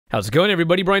How's it going,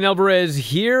 everybody? Brian Alvarez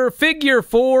here. Figure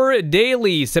 4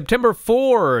 Daily, September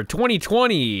 4,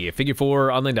 2020.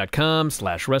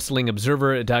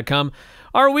 Figure4online.com/WrestlingObserver.com.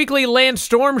 Our weekly Lance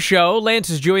Storm show. Lance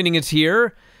is joining us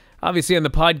here, obviously on the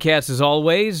podcast as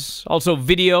always. Also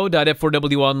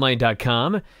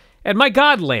video.f4wonline.com. And my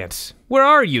God, Lance, where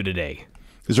are you today?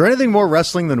 Is there anything more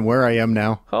wrestling than where I am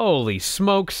now? Holy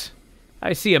smokes.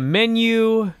 I see a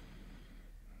menu.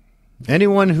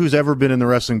 Anyone who's ever been in the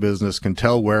wrestling business can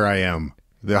tell where I am.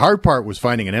 The hard part was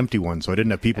finding an empty one, so I didn't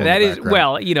have people in the background.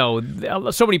 Well, you know,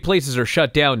 so many places are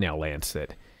shut down now, Lance,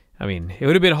 that, I mean, it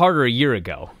would have been harder a year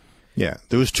ago. Yeah,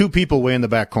 there was 2 people way in the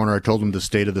back corner. I told them to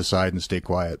stay to the side and stay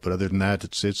quiet, but other than that,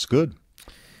 it's good.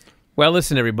 Well,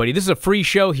 listen, everybody, this is a free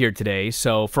show here today,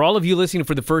 so for all of you listening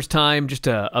for the first time, just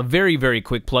a very, very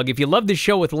quick plug. If you love this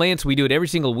show with Lance, we do it every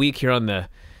single week here on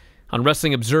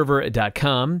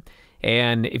WrestlingObserver.com.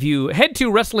 And if you head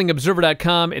to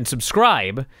WrestlingObserver.com and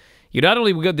subscribe, you not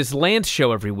only will get this Lance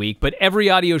show every week, but every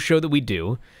audio show that we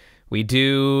do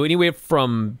anywhere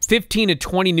from 15 to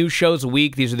 20 new shows a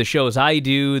week. These are the shows I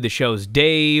do, the shows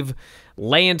Dave,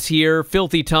 Lance here,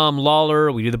 Filthy Tom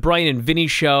Lawler. We do the Brian and Vinny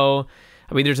show.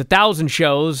 I mean, there's 1,000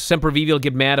 shows. Sempervivi will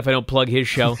get mad if I don't plug his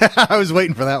show. I was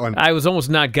waiting for that one. I was almost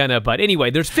not gonna, but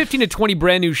anyway, there's 15 to 20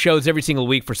 brand new shows every single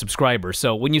week for subscribers.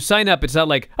 So when you sign up, it's not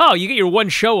like, oh, you get your one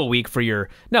show a week for your...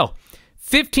 No,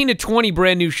 15 to 20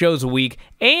 brand new shows a week,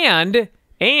 and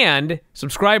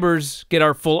subscribers get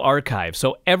our full archive.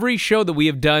 So every show that we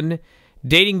have done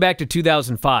dating back to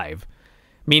 2005,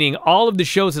 meaning all of the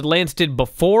shows that Lance did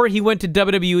before he went to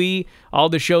WWE, all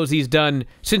the shows he's done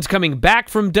since coming back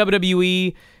from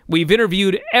WWE. We've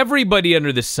interviewed everybody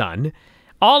under the sun.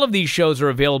 All of these shows are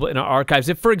available in our archives.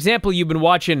 If, for example, you've been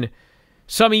watching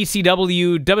some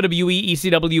ECW, WWE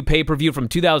ECW pay-per-view from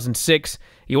 2006,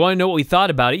 you want to know what we thought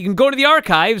about it, you can go to the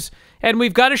archives, and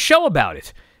we've got a show about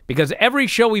it. Because every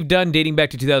show we've done dating back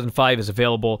to 2005 is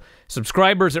available.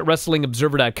 Subscribers at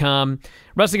WrestlingObserver.com.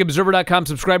 WrestlingObserver.com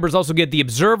subscribers also get The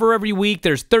Observer every week.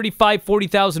 There's 35,000,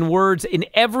 40,000 words in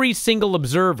every single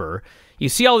Observer. You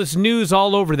see all this news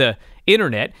all over the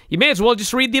internet. You may as well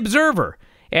just read The Observer.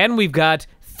 And we've got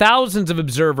thousands of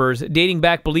Observers dating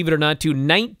back, believe it or not, to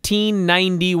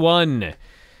 1991.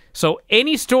 So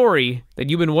any story that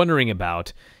you've been wondering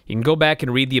about, you can go back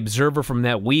and read The Observer from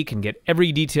that week and get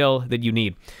every detail that you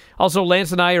need. Also,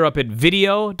 Lance and I are up at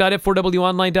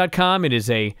video.f4wonline.com. It is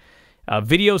a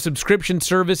video subscription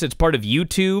service. It's part of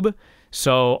YouTube.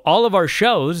 So all of our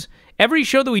shows, every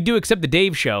show that we do except the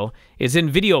Dave show, is in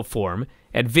video form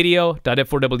at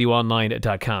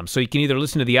video.f4wonline.com. So you can either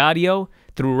listen to the audio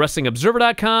through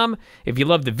WrestlingObserver.com. If you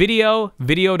love the video,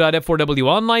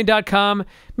 video.f4wonline.com.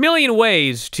 Million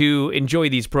ways to enjoy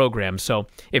these programs. So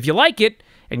if you like it,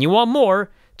 and you want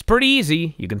more, it's pretty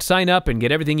easy. You can sign up and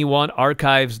get everything you want,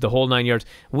 archives, the whole 9 yards.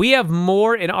 We have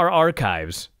more in our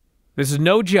archives. This is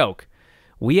no joke.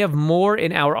 We have more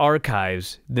in our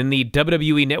archives than the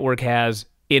WWE Network has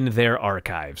in their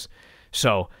archives.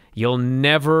 So you'll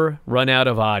never run out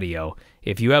of audio.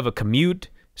 If you have a commute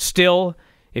still,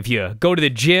 if you go to the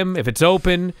gym, if it's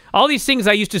open, all these things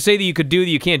I used to say that you could do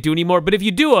that you can't do anymore, but if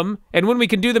you do them, and when we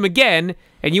can do them again,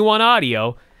 and you want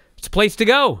audio, it's a place to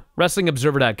go,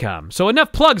 WrestlingObserver.com. So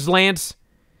enough plugs, Lance.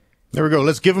 There we go.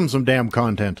 Let's give them some damn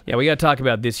content. Yeah, we got to talk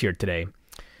about this here today.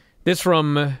 This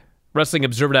from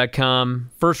WrestlingObserver.com,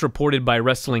 first reported by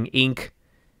Wrestling Inc.,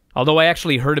 although I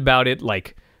actually heard about it,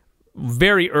 like,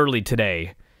 very early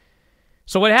today.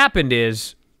 So what happened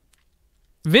is,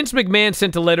 Vince McMahon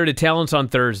sent a letter to talents on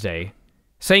Thursday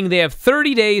saying they have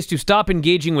 30 days to stop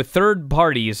engaging with third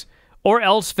parties or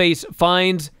else face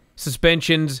fines,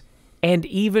 suspensions, and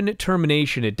even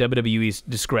termination at WWE's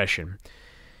discretion.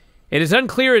 It is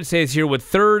unclear, it says here, what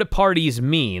third parties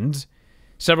means.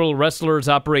 Several wrestlers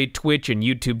operate Twitch and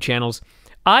YouTube channels.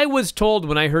 I was told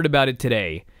when I heard about it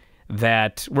today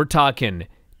that we're talking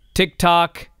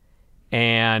TikTok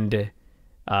and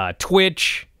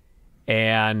Twitch,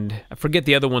 and I forget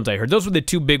the other ones I heard. Those were the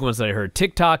 2 big ones that I heard.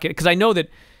 TikTok, because I know that,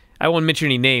 I won't mention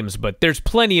any names, but there's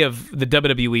plenty of the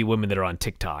WWE women that are on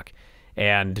TikTok.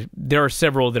 And there are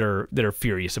several that are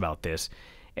furious about this.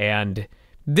 And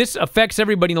this affects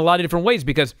everybody in a lot of different ways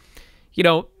because, you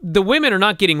know, the women are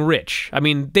not getting rich. I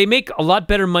mean, they make a lot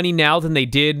better money now than they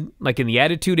did, like, in the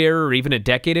Attitude Era or even a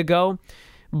decade ago.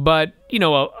 But, you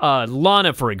know,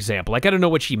 Lana, for example, like, I don't know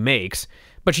what she makes,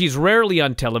 but she's rarely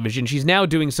on television. She's now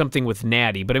doing something with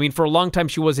Natty. But, I mean, for a long time,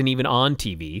 she wasn't even on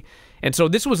TV. And so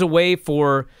this was a way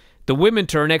for the women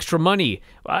to earn extra money.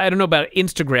 I don't know about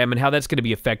Instagram and how that's going to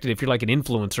be affected if you're like an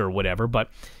influencer or whatever,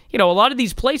 but, you know, a lot of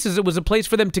these places, it was a place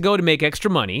for them to go to make extra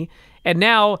money, and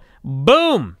now,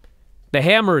 boom, the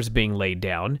hammer is being laid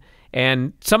down.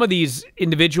 And some of these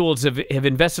individuals have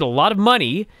invested a lot of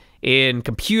money in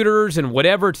computers and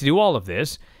whatever to do all of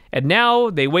this. And now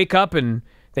they wake up and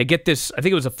they get this, I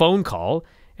think it was a phone call,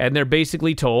 and they're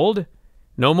basically told,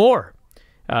 no more.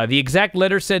 The exact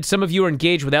letter said, some of you are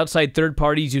engaged with outside third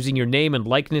parties using your name and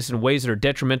likeness in ways that are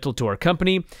detrimental to our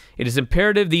company. It is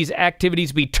imperative these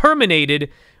activities be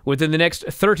terminated within the next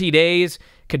 30 days.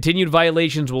 Continued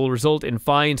violations will result in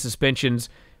fines, suspensions,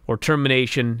 or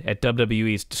termination at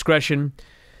WWE's discretion.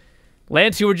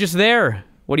 Lance, you were just there.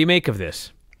 What do you make of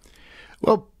this?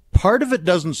 Well, part of it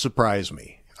doesn't surprise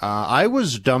me. I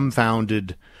was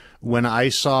dumbfounded when I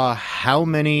saw how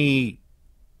many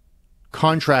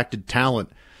contracted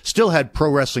talent still had Pro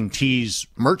Wrestling Tees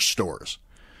merch stores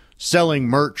selling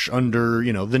merch under,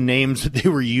 the names that they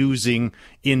were using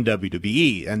in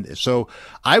WWE. And so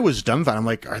I was dumbfounded. I'm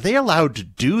like, are they allowed to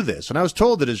do this? And I was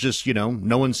told that it's just,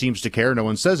 no one seems to care. No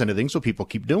one says anything. So people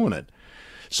keep doing it.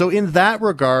 So in that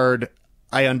regard,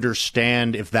 I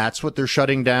understand if that's what they're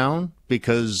shutting down,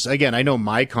 because again, I know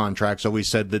my contracts always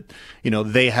said that,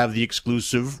 they have the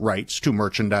exclusive rights to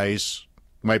merchandise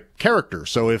my character.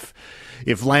 So if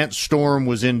Lance Storm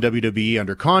was in WWE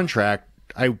under contract,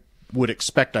 I would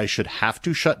expect I should have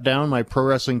to shut down my Pro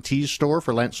Wrestling Tees store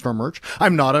for Lance Storm merch.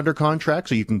 I'm not under contract,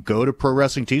 so you can go to Pro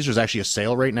Wrestling Tees. There's actually a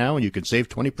sale right now, and you can save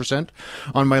 20%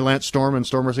 on my Lance Storm and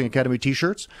Storm Wrestling Academy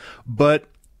t-shirts. But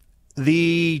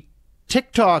the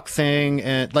TikTok thing,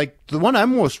 and like the one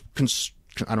I'm most,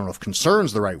 I don't know if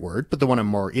concern's the right word, but the one I'm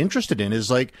more interested in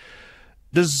is like,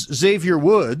 does Xavier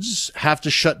Woods have to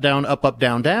shut down Up, Up,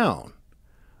 Down, Down?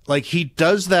 Like, he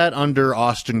does that under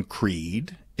Austin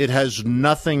Creed. It has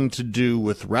nothing to do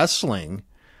with wrestling.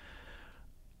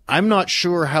 I'm not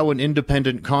sure how an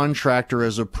independent contractor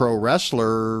as a pro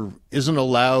wrestler isn't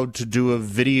allowed to do a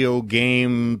video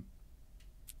game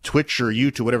Twitch or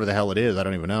YouTube, whatever the hell it is, I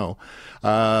don't even know,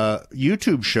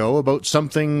 YouTube show about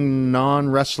something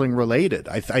non-wrestling related.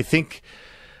 I think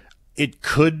it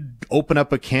could open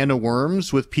up a can of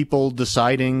worms with people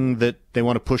deciding that they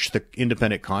want to push the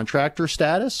independent contractor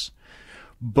status.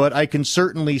 But I can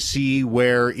certainly see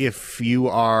where if you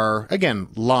are, again,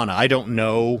 Lana, I don't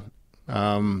know.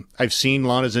 I've seen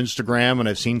Lana's Instagram and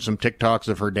I've seen some TikToks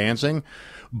of her dancing,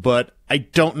 but I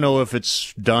don't know if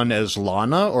it's done as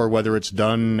Lana or whether it's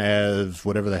done as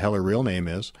whatever the hell her real name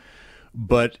is.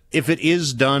 But if it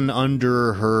is done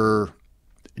under her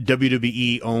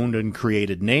WWE owned and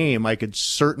created name, I could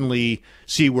certainly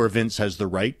see where Vince has the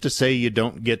right to say you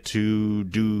don't get to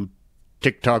do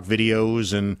TikTok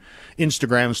videos and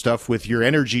Instagram stuff with your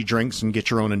energy drinks and get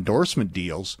your own endorsement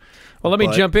deals. Well, let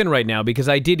me jump in right now, because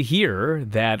I did hear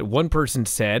that one person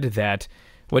said that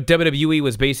what WWE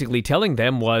was basically telling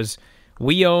them was,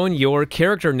 we own your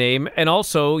character name and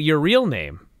also your real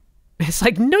name. It's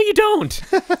like, no, you don't.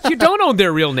 You don't own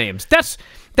their real names. That's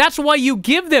why you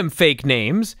give them fake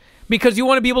names, because you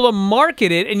want to be able to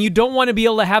market it and you don't want to be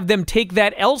able to have them take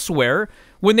that elsewhere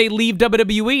when they leave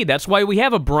WWE. That's why we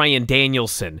have a Bryan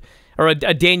Danielson, or a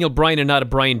Daniel Bryan and not a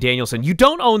Bryan Danielson. You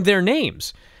don't own their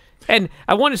names. And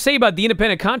I want to say about the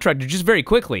independent contractor, just very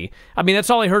quickly, I mean,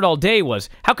 that's all I heard all day was,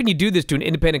 how can you do this to an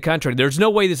independent contractor? There's no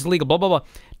way this is legal, blah, blah, blah.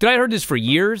 Dude, I heard this for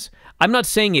years. I'm not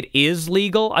saying it is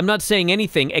legal. I'm not saying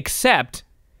anything except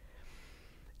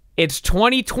it's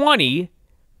 2020.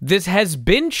 This has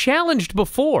been challenged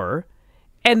before,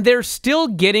 and they're still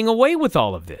getting away with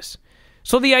all of this.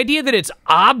 So the idea that it's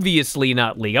obviously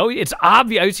not legal, it's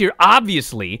obvious, I was here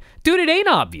obviously, dude, it ain't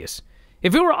obvious.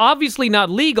 If it were obviously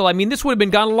not legal, I mean, this would have been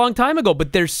gone a long time ago,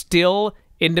 but they're still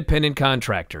independent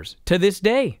contractors to this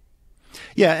day.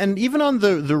 Yeah, and even on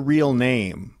the real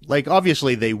name, like,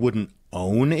 obviously they wouldn't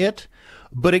own it,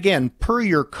 but again, per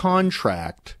your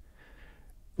contract,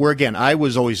 where again, I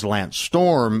was always Lance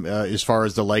Storm as far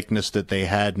as the likeness that they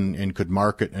had and could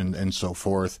market and so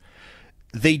forth,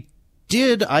 they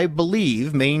did, I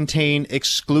believe, maintain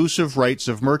exclusive rights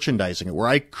of merchandising, where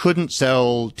I couldn't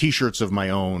sell t-shirts of my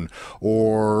own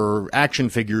or action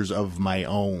figures of my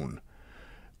own.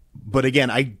 But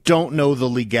again, I don't know the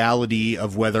legality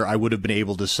of whether I would have been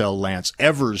able to sell Lance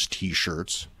Evers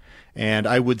t-shirts. And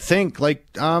I would think, like,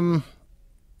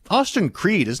 Austin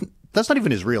Creed that's not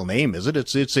even his real name, is it?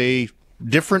 It's a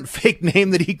different fake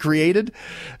name that he created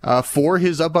for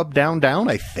his Up, Up, Down, Down,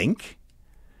 I think.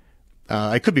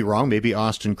 I could be wrong. Maybe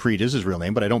Austin Creed is his real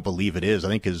name, but I don't believe it is. I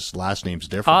think his last name's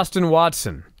different. Austin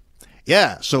Watson.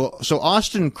 Yeah, so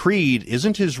Austin Creed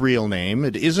isn't his real name.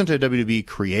 It isn't a WWE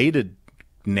created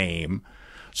name.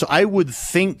 So I would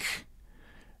think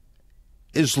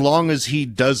as long as he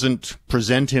doesn't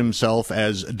present himself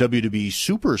as a WWE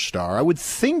superstar, I would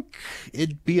think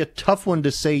it'd be a tough one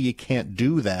to say you can't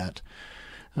do that.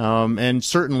 And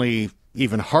certainly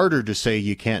even harder to say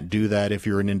you can't do that if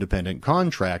you're an independent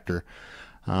contractor.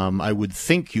 I would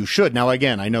think you should. Now,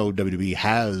 again, I know WWE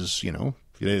has,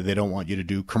 they don't want you to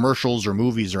do commercials or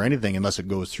movies or anything unless it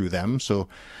goes through them. So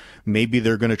maybe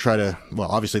they're going to try to, well,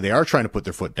 obviously they are trying to put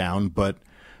their foot down, but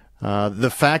the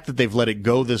fact that they've let it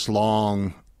go this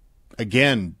long,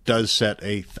 again, does set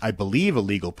I believe, a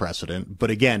legal precedent. But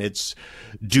again, it's,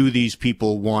 do these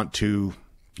people want to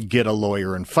get a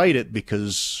lawyer and fight it?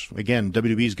 Because, again,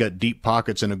 WWE's got deep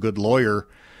pockets and a good lawyer.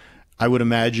 I would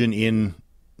imagine in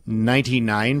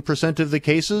 99% of the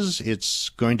cases, it's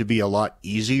going to be a lot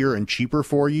easier and cheaper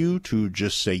for you to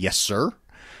just say, yes, sir.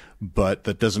 But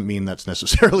that doesn't mean that's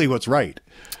necessarily what's right.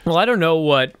 Well, I don't know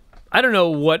what,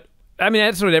 I mean,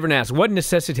 that's what everyone asks. What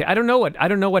necessity? I don't know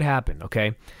what happened,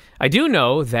 okay? I do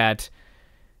know that,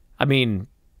 I mean,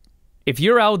 if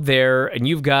you're out there and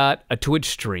you've got a Twitch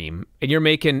stream and you're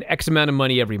making X amount of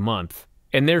money every month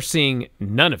and they're seeing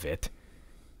none of it,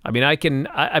 I mean,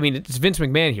 it's Vince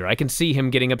McMahon here. I can see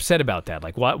him getting upset about that.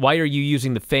 Like, why are you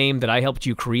using the fame that I helped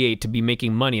you create to be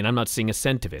making money and I'm not seeing a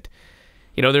cent of it?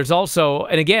 There's also,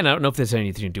 and again, I don't know if this has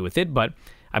anything to do with it, but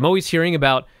I'm always hearing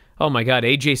about, oh my God,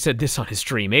 AJ said this on his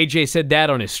stream. AJ said that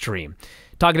on his stream.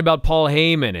 Talking about Paul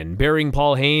Heyman and burying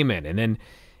Paul Heyman. And then,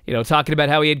 talking about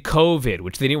how he had COVID,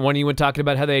 which they didn't want anyone talking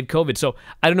about how they had COVID. So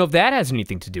I don't know if that has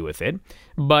anything to do with it.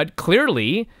 But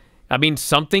clearly, I mean,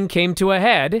 something came to a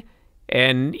head.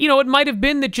 And, it might have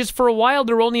been that just for a while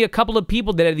there were only a couple of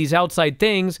people that had these outside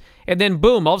things. And then,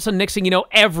 boom, all of a sudden, next thing you know,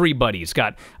 everybody's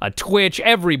got a Twitch.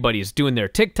 Everybody's doing their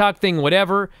TikTok thing,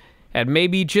 whatever. And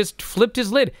maybe just flipped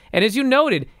his lid. And as you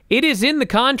noted, it is in the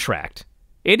contract.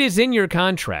 It is in your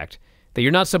contract that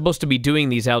you're not supposed to be doing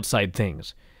these outside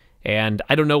things. And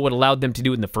I don't know what allowed them to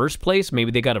do it in the first place.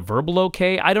 Maybe they got a verbal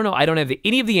okay. I don't know. I don't have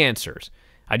any of the answers.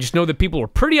 I just know that people were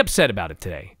pretty upset about it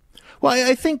today. Well,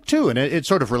 I think, too, and it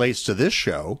sort of relates to this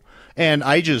show. And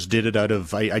I just did it out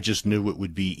of, I just knew it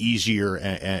would be easier.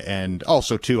 And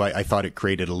also, too, I thought it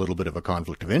created a little bit of a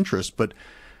conflict of interest. But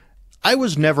I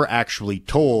was never actually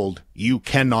told you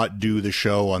cannot do the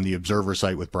show on the Observer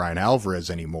site with Brian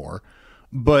Alvarez anymore.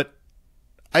 But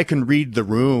I can read the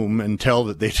room and tell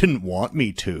that they didn't want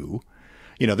me to.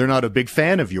 They're not a big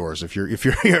fan of yours if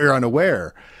you're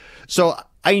unaware. So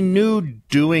I knew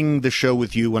doing the show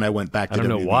with you when I went back to WWE. I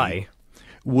don't know why.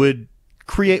 Would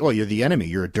create, well, you're the enemy.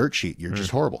 You're a dirt sheet. You're just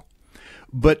horrible.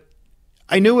 But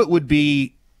I knew it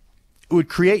would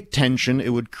create tension. It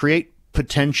would create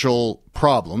potential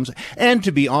problems. And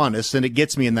to be honest, and it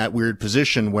gets me in that weird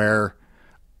position where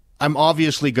I'm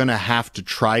obviously going to have to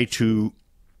try to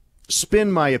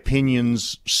spin my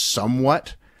opinions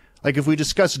somewhat. Like if we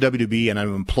discuss WWE and I'm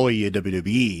an employee at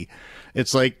WWE,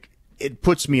 it's like it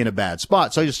puts me in a bad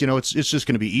spot. So I just, it's just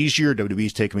going to be easier.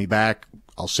 WWE's taking me back.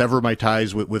 I'll sever my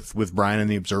ties with Brian and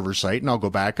the Observer site, and I'll go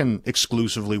back and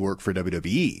exclusively work for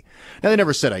WWE. Now, they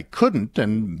never said I couldn't,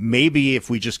 and maybe if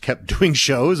we just kept doing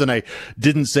shows and I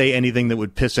didn't say anything that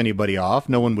would piss anybody off,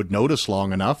 no one would notice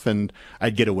long enough, and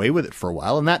I'd get away with it for a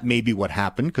while. And that may be what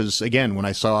happened, because, again, when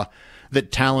I saw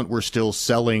that Talent were still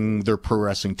selling their Pro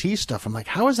Wrestling Tee stuff, I'm like,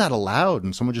 how is that allowed?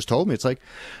 And someone just told me, it's like,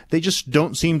 they just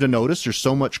don't seem to notice. There's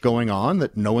so much going on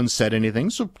that no one said anything,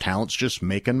 so Talent's just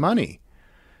making money.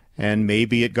 And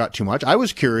maybe it got too much. I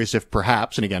was curious if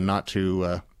perhaps, and again, not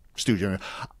to Stu,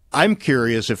 I'm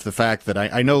curious if the fact that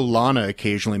I know Lana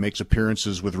occasionally makes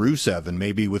appearances with Rusev, and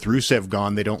maybe with Rusev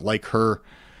gone, they don't like her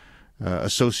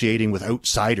associating with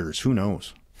outsiders. Who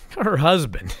knows? Her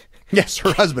husband. Yes,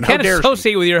 her husband. How dare she? Can't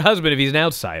associate with your husband if he's an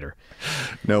outsider.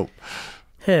 Nope.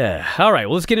 All right,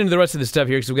 well, let's get into the rest of the stuff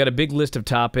here because we've got a big list of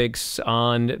topics.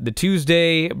 On the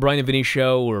Tuesday Brian and Vinny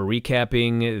show, we're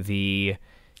recapping the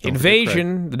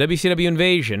Invasion, the WCW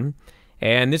Invasion,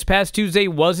 and this past Tuesday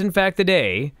was, in fact, the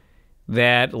day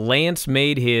that Lance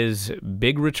made his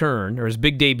big return, or his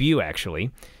big debut, actually.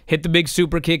 Hit the big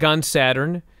super kick on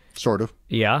Saturn. Sort of.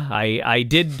 Yeah, I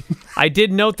did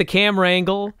note the camera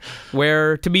angle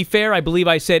where, to be fair, I believe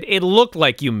I said it looked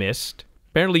like you missed.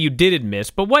 Apparently you didn't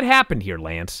miss, but what happened here,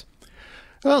 Lance?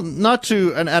 Well, not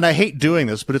to, and I hate doing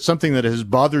this, but it's something that has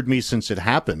bothered me since it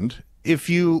happened.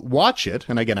 If you watch it,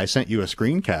 and again, I sent you a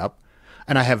screen cap,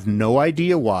 and I have no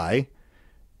idea why,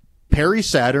 Perry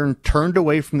Saturn turned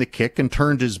away from the kick and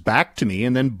turned his back to me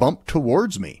and then bumped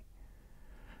towards me.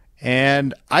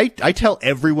 And I tell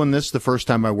everyone this the first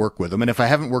time I work with them, and if I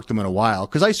haven't worked them in a while,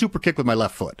 because I super kick with my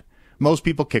left foot. Most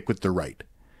people kick with their right.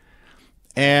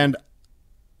 And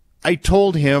I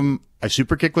told him I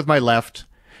super kick with my left,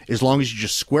 As long as you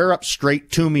just square up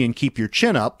straight to me and keep your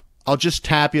chin up, I'll just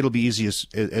tap you. It'll be easy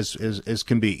as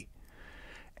can be.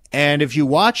 And if you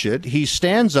watch it, he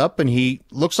stands up and he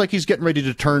looks like he's getting ready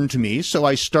to turn to me. So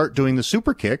I start doing the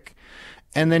super kick,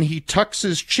 and then he tucks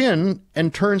his chin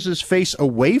and turns his face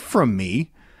away from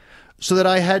me so that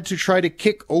I had to try to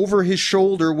kick over his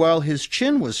shoulder while his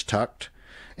chin was tucked.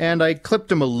 And I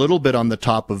clipped him a little bit on the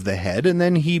top of the head, and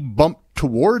then he bumped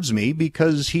towards me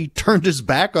because he turned his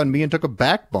back on me and took a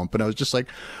back bump. And I was just like,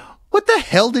 what the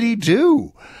hell did he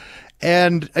do?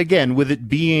 And again, with it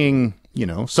being,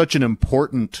 such an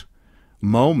important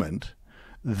moment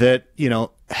that,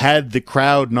 had the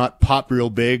crowd not popped real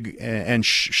big and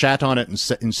shat on it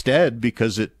instead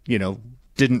because it,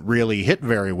 didn't really hit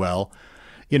very well,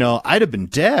 I'd have been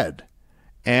dead.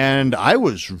 And I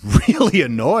was really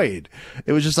annoyed.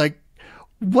 It was just like,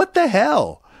 what the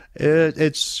hell?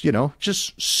 It's,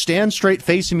 just stand straight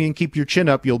facing me and keep your chin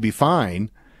up. You'll be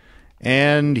fine.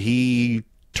 And he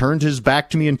turned his back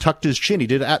to me and tucked his chin. He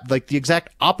did like the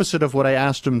exact opposite of what I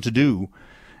asked him to do.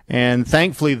 And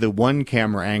thankfully the one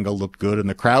camera angle looked good and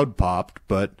the crowd popped.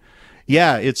 But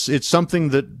yeah, it's something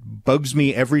that bugs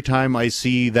me every time I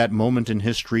see that moment in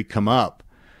history come up,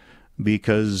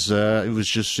 because it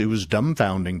was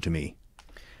dumbfounding to me.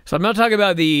 So I'm not talking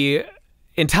about the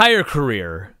entire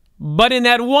career, but in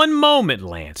that one moment,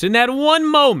 Lance, in that one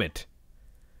moment,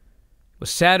 was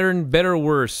Saturn better or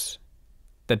worse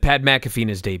than Pat McAfee in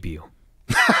his debut?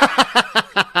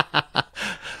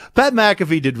 Pat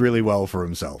McAfee did really well for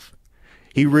himself.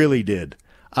 He really did.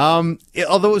 Although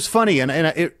it was funny,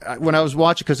 and when I was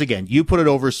watching, because again, you put it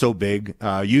over so big,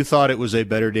 you thought it was a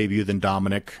better debut than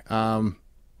Dominic.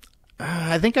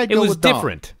 I think I'd go with Dom. It was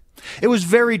different. It was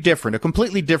very different, a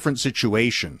completely different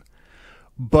situation.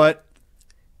 But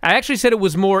I actually said it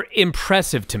was more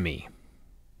impressive to me.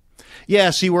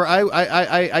 Yeah, see, where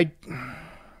I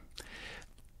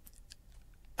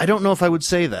don't know if I would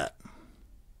say that.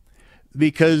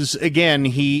 Because again,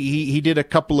 he did a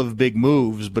couple of big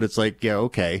moves, but it's like, yeah,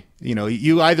 okay.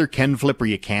 You either can flip or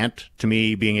you can't. To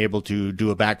me, being able to do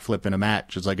a backflip in a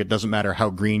match, it's like, it doesn't matter how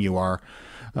green you are,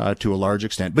 to a large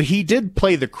extent. But he did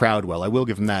play the crowd well. I will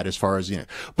give him that as far as,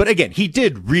 but again, he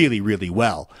did really, really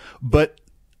well. But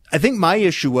I think my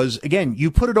issue was, again, you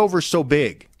put it over so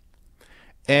big.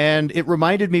 And it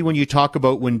reminded me when you talk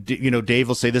about when, Dave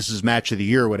will say this is match of the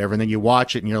year or whatever, and then you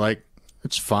watch it and you're like,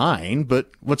 it's fine,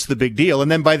 but what's the big deal? And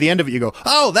then by the end of it, you go,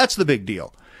 oh, that's the big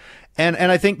deal. And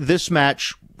I think this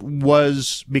match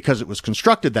was, because it was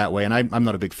constructed that way, and I'm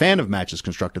not a big fan of matches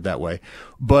constructed that way,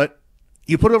 but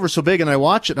you put it over so big and I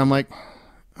watch it and I'm like,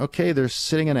 okay, they're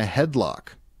sitting in a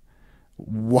headlock.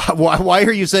 Why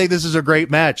are you saying this is a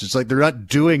great match? It's like they're not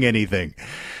doing anything.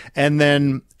 And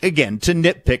then again, to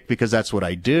nitpick, because that's what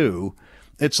I do,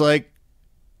 it's like,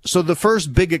 so the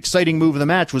first big exciting move of the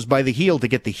match was by the heel to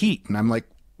get the heat. And I'm like,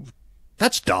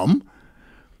 that's dumb.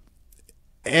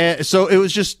 And so it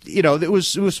was just, it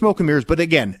was smoke and mirrors. But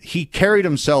again, he carried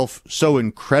himself so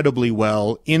incredibly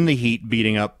well in the heat,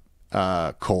 beating up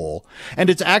Cole. And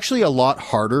it's actually a lot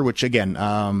harder, which again,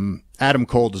 Adam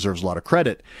Cole deserves a lot of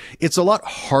credit. It's a lot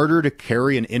harder to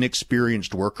carry an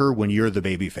inexperienced worker when you're the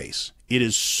babyface. It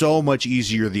is so much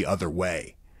easier the other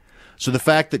way. So the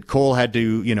fact that Cole had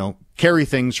to, carry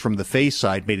things from the face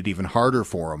side made it even harder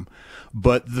for him.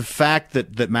 But the fact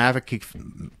that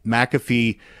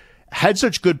McAfee had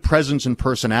such good presence and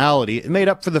personality, it made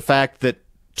up for the fact that,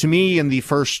 to me, in the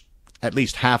first at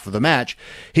least half of the match,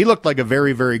 he looked like a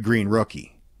very, very green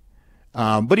rookie.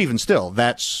 But even still,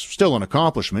 that's still an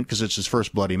accomplishment because it's his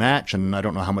first bloody match, and I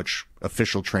don't know how much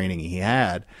official training he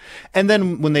had. And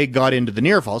then when they got into the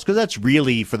near falls, because that's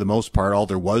really, for the most part, all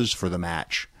there was for the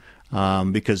match.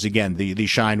 Because again, the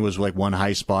shine was like one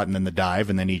high spot and then the dive,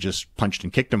 and then he just punched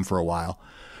and kicked him for a while.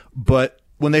 But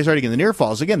when they started getting the near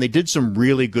falls, again, they did some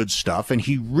really good stuff, and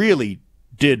he really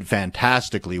did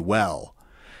fantastically well.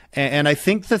 And I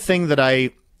think the thing that I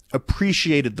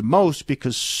appreciated the most,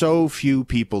 because so few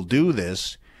people do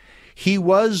this, he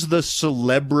was the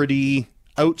celebrity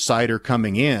outsider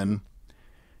coming in,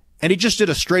 and he just did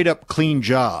a straight up clean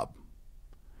job,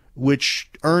 which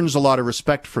earns a lot of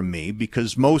respect from me,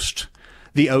 because most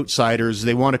the outsiders,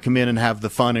 they want to come in and have the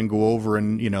fun and go over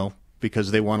and,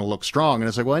 because they want to look strong. And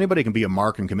it's like, well, anybody can be a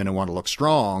mark and come in and want to look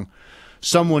strong.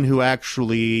 Someone who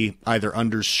actually either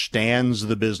understands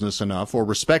the business enough or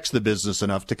respects the business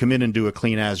enough to come in and do a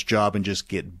clean ass job and just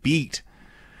get beat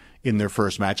in their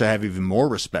first match, I have even more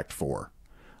respect for.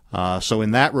 So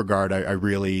in that regard, I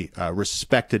really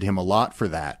respected him a lot for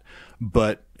that.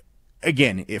 But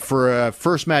again, for a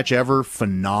first match ever,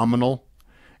 phenomenal.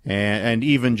 And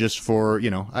even just for, you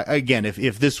know, again,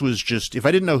 if this was just, if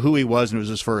I didn't know who he was and it was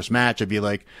his first match, I'd be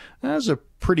like, that was a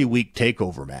pretty weak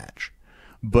takeover match.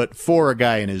 But for a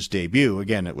guy in his debut,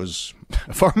 again, it was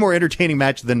a far more entertaining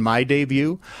match than my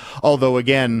debut. Although,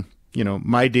 again, you know,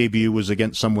 my debut was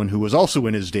against someone who was also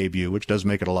in his debut, which does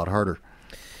make it a lot harder.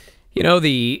 You know,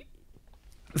 the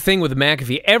thing with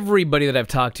McAfee, everybody that I've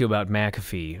talked to about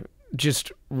McAfee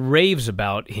just raves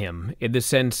about him in the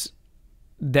sense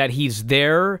that he's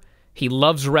there, he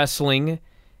loves wrestling,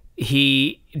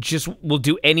 he just will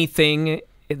do anything.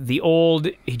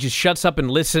 He just shuts up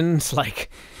and listens. Like,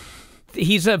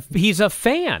 he's a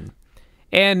fan.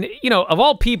 And, you know, of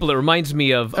all people, it reminds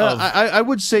me of... I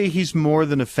would say he's more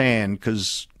than a fan,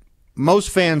 because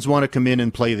most fans want to come in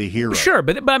and play the hero. Sure,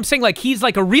 but I'm saying, like, he's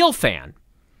like a real fan.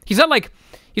 He's not like...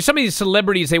 Some of these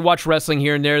celebrities, they watch wrestling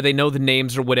here and there, they know the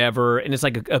names or whatever, and it's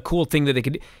like a cool thing that they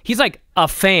could... He's like a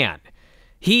fan.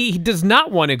 He does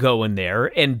not want to go in there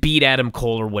and beat Adam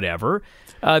Cole or whatever.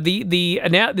 The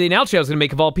analogy I was going to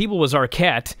make of all people was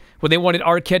Arquette, when they wanted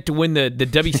Arquette to win the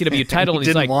WCW title, and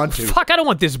he's like, fuck, I don't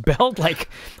want this belt. Like,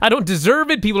 I don't deserve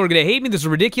it. People are going to hate me. This is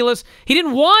ridiculous. He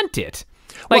didn't want it.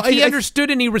 Like, he understood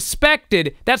and he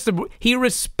respected. He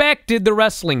respected the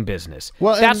wrestling business.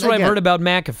 Well, that's what I've heard about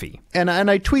McAfee. And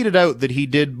I tweeted out that he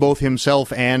did both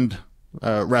himself and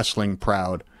wrestling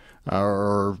proud,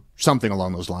 or something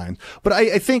along those lines. But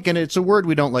I think, and it's a word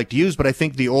we don't like to use, but I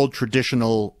think the old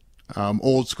traditional,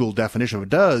 old school definition of it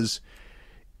does,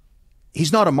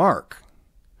 he's not a mark.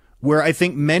 Where I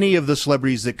think many of the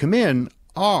celebrities that come in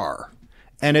are.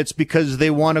 And it's because they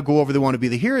want to go over, they want to be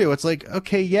the hero. It's like,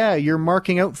 okay, yeah, you're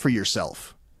marking out for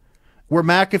yourself. Where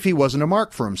McAfee wasn't a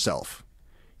mark for himself.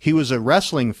 He was a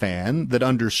wrestling fan that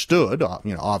understood,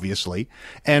 you know, obviously,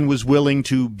 and was willing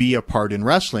to be a part in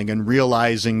wrestling, and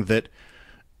realizing that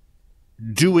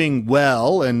doing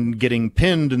well and getting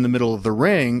pinned in the middle of the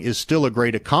ring is still a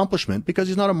great accomplishment, because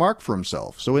he's not a mark for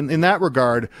himself. So in that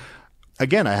regard,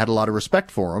 again, I had a lot of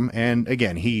respect for him. And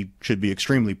again, he should be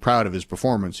extremely proud of his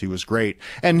performance. He was great.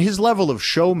 And his level of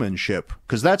showmanship,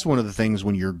 because that's one of the things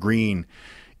when you're green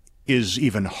is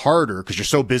even harder, because you're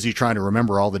so busy trying to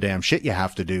remember all the damn shit you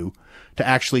have to do, to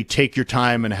actually take your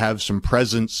time and have some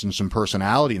presence and some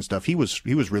personality and stuff. He was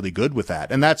really good with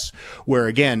that. And that's where,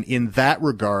 again, in that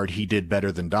regard, he did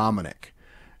better than Dominic.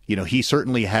 You know, he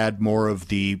certainly had more of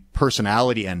the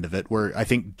personality end of it, where I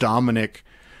think Dominic,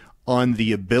 on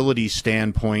the ability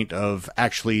standpoint of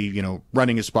actually, you know,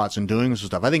 running his spots and doing some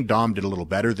stuff, I think Dom did a little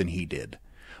better than he did.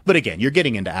 But again, you're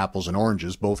getting into apples and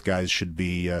oranges. Both guys should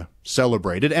be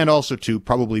celebrated. And also, too,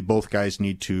 probably both guys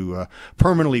need to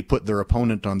permanently put their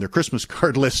opponent on their Christmas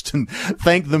card list and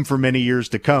thank them for many years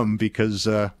to come, because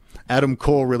Adam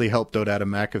Cole really helped out Adam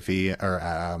McAfee, or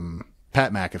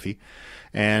Pat McAfee.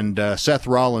 And Seth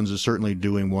Rollins is certainly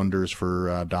doing wonders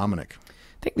for Dominic.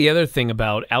 I think the other thing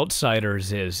about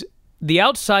outsiders is the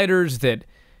outsiders that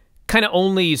kind of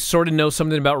only sort of know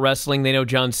something about wrestling. They know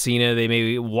John Cena. They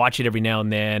may watch it every now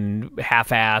and then,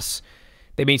 half-ass.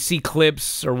 They may see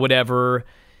clips or whatever.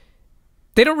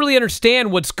 They don't really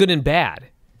understand what's good and bad.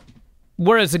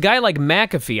 Whereas a guy like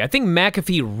McAfee, I think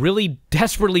McAfee really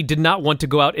desperately did not want to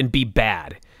go out and be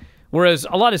bad. Whereas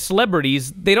a lot of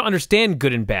celebrities, they don't understand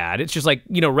good and bad. It's just like,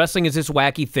 you know, wrestling is this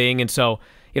wacky thing, and so,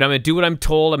 you know, I'm going to do what I'm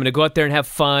told. I'm going to go out there and have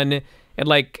fun. And,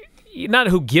 like, not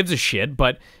who gives a shit,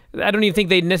 but I don't even think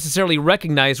they necessarily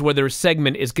recognize whether a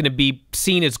segment is going to be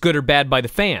seen as good or bad by the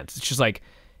fans. It's just like,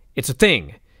 it's a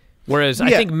thing. Whereas I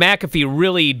think McAfee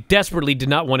really desperately did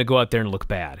not want to go out there and look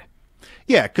bad.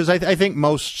 Yeah, because I think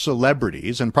most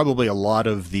celebrities, and probably a lot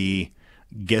of the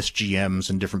guest GMs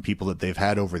and different people that they've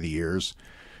had over the years,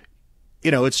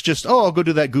 you know, it's just, oh, I'll go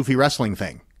do that goofy wrestling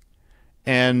thing.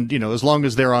 And, you know, as long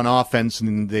as they're on offense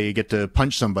and they get to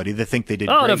punch somebody, they think they did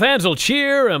great. The fans will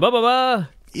cheer and blah, blah, blah.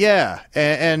 Yeah,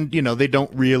 and you know, they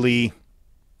don't really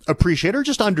appreciate or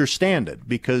just understand it,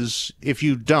 because if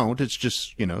you don't, it's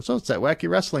just, you know, so it's that wacky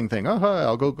wrestling thing. Oh,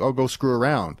 I'll go screw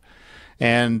around.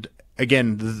 And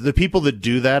again, the people that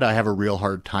do that, I have a real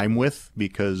hard time with,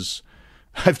 because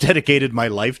I've dedicated my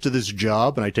life to this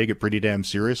job and I take it pretty damn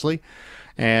seriously.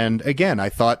 And again, I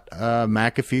thought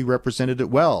McAfee represented it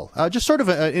well. Just sort of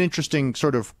an interesting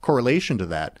sort of correlation to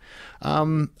that.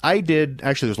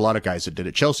 Actually, there's a lot of guys that did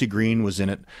it. Chelsea Green was in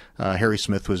it. Harry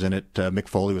Smith was in it. Mick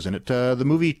Foley was in it. The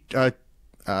movie,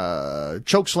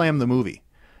 Chokeslam the movie,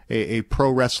 a pro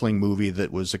wrestling movie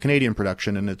that was a Canadian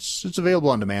production, and it's available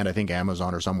on demand, I think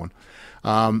Amazon or someone.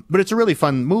 But it's a really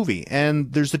fun movie.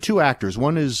 And there's the two actors.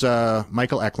 One is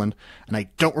Michael Eklund, and I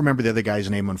don't remember the other guy's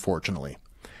name, unfortunately.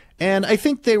 And I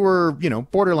think they were, you know,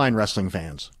 borderline wrestling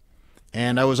fans.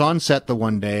 And I was on set the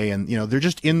one day, and, they're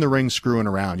just in the ring screwing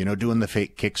around, doing the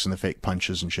fake kicks and the fake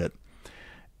punches and shit.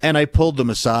 And I pulled them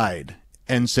aside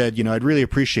and said, I'd really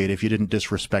appreciate it if you didn't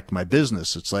disrespect my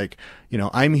business. It's like,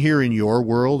 I'm here in your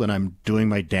world, and I'm doing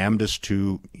my damnedest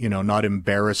to, not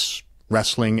embarrass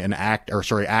wrestling and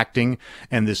acting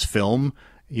and this film.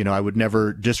 I would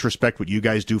never disrespect what you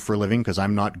guys do for a living because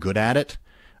I'm not good at it.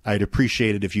 I'd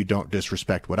appreciate it if you don't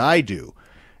disrespect what I do.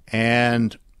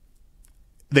 And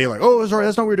they're like, oh, sorry,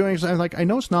 that's not what we're doing. So I'm like, I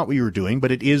know it's not what you were doing,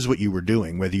 but it is what you were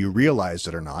doing, whether you realized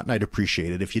it or not. And I'd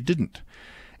appreciate it if you didn't.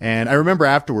 And I remember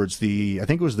afterwards, I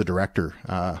think it was the director,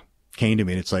 came to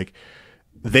me, and it's like,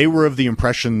 they were of the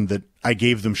impression that I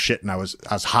gave them shit and I was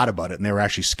hot about it, and they were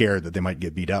actually scared that they might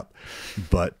get beat up.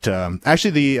 But,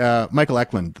 actually Michael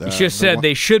Eklund. You should have said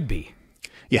they should be.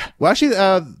 Yeah. Well, actually,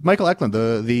 Michael Eklund,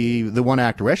 the one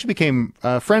actor, we actually became,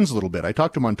 friends a little bit. I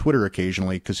talked to him on Twitter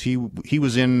occasionally because he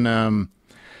was in,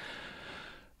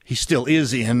 he still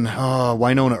is in,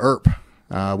 Winona Earp,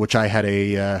 which I had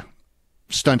a,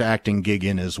 stunt acting gig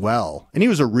in as well. And he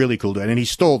was a really cool dude, and he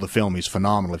stole the film. He's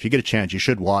phenomenal. If you get a chance, you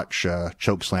should watch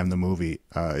Chokeslam the movie.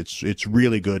 It's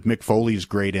really good. Mick Foley's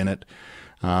great in it.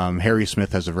 Harry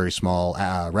Smith has a very small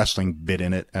wrestling bit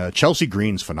in it. Chelsea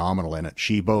Green's phenomenal in it.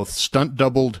 She both stunt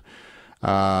doubled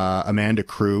Amanda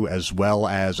Crew as well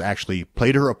as actually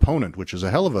played her opponent, which is a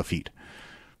hell of a feat.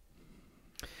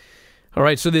 All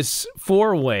right, so this this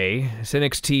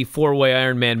NXT four-way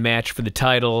Iron Man match for the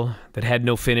title that had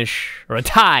no finish, or a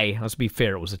tie. Let's be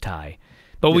fair, it was a tie.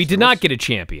 But we did not get a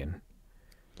champion.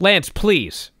 Lance,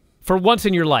 please, for once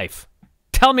in your life,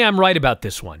 tell me I'm right about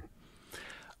this one.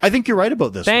 I think you're right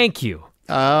about this one. Thank you.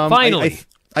 Finally.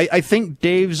 I think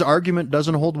Dave's argument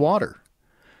doesn't hold water.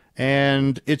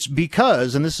 And it's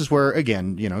because, and this is where,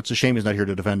 again, it's a shame he's not here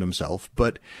to defend himself,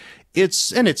 but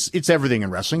it's everything in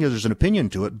wrestling. There's an opinion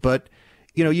to it, but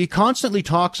he constantly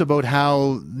talks about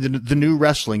how the new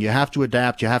wrestling, you have to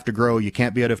adapt, you have to grow, you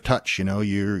can't be out of touch.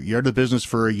 You're out of the business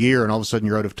for a year and all of a sudden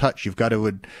you're out of touch. You've got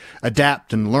to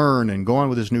adapt and learn and go on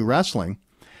with this new wrestling.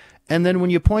 And then when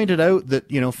you pointed out that,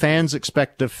 fans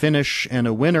expect a finish and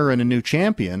a winner and a new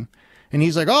champion, and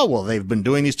he's like, oh, well, they've been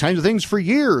doing these kinds of things for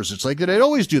years. It's like they'd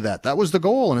always do that. That was the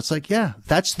goal. And it's like, yeah,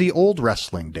 that's the old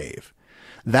wrestling, Dave.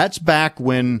 That's back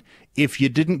when if you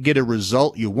didn't get a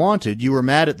result you wanted, you were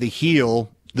mad at the heel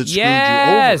that screwed you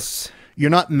over. You're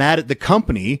not mad at the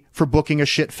company for booking a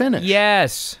shit finish.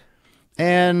 Yes.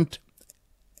 And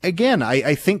again,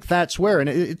 I think that's where, and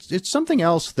it's something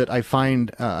else that I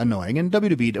find annoying. And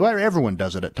WWE, well, everyone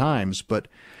does it at times, but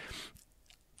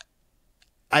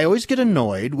I always get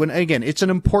annoyed when, again, it's an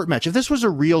important match. If this was a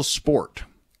real sport,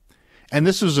 and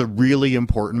this was a really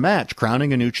important match,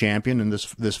 crowning a new champion in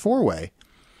this four-way,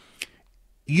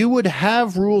 you would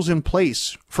have rules in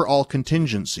place for all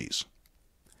contingencies.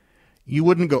 You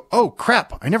wouldn't go, oh,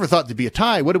 crap, I never thought there'd be a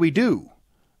tie. What do we do?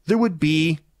 There would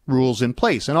be rules in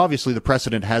place. And obviously the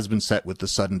precedent has been set with the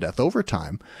sudden death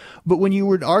overtime. But when you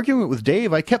were arguing it with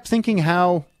Dave, I kept thinking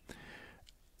how,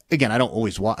 again, I don't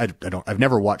always I've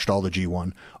never watched all the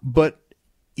G1, but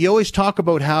you always talk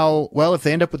about how, well, if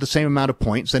they end up with the same amount of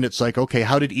points, then it's like, okay,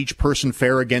 how did each person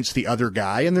fare against the other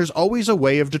guy? And there's always a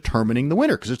way of determining the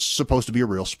winner because it's supposed to be a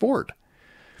real sport.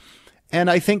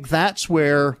 And I think that's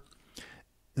where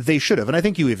they should have, and I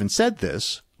think you even said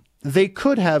this, they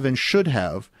could have and should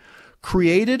have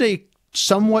created a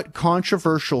somewhat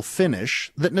controversial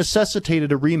finish that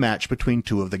necessitated a rematch between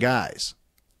two of the guys.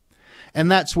 And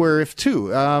that's where it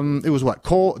was what,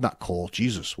 not Cole,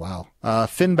 Jesus, wow.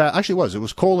 Finn Balor, actually it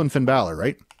was Cole and Finn Balor,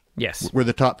 right? Yes. Were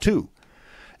the top two.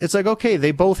 It's like, okay,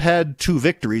 they both had 2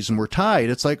 victories and were tied.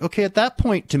 It's like, okay, at that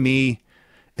point to me,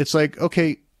 it's like,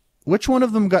 okay, which one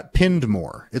of them got pinned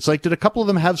more? It's like, did a couple of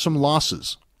them have some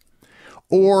losses?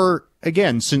 Or,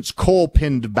 again, since Cole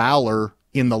pinned Balor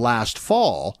in the last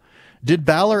fall, did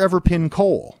Balor ever pin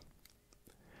Cole?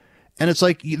 And it's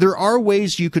like, there are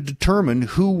ways you could determine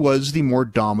who was the more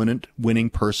dominant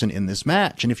winning person in this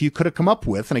match. And if you could have come up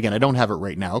with, and again, I don't have it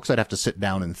right now because I'd have to sit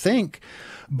down and think,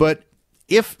 but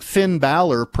if Finn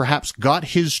Balor perhaps got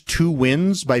his 2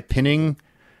 wins by pinning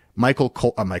Michael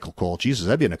Cole, Jesus,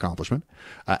 that'd be an accomplishment,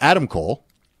 Adam Cole,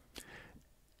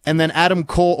 and then Adam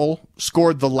Cole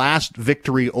scored the last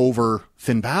victory over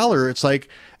Finn Balor, it's like,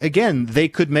 again, they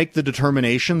could make the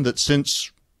determination that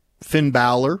since Finn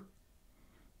Balor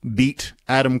beat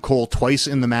Adam Cole twice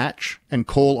in the match, and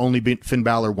Cole only beat Finn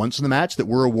Balor once in the match, that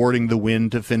we're awarding the win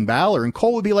to Finn Balor. And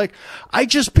Cole would be like, I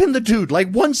just pinned the dude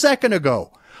like 1 second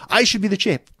ago. I should be the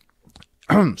champ.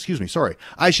 excuse me, sorry,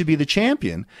 I should be the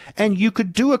champion. And you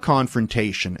could do a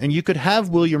confrontation and you could have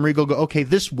William Regal go, okay,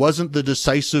 this wasn't the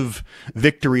decisive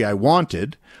victory I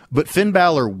wanted, but Finn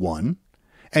Balor won.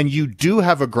 And you do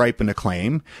have a gripe and a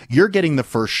claim. You're getting the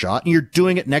first shot and you're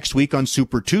doing it next week on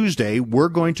Super Tuesday. We're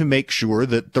going to make sure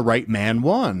that the right man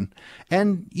won.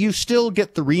 And you still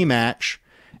get the rematch,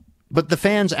 but the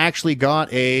fans actually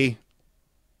got a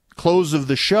close of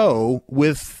the show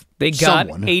with They got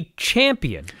a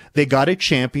champion. They got a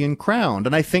champion crowned,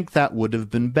 and I think that would have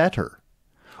been better.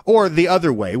 Or the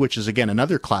other way, which is, again,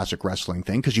 another classic wrestling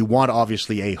thing, because you want,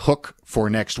 obviously, a hook for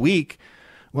next week.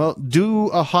 Well, do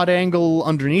a hot angle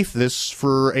underneath this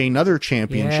for another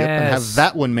championship and have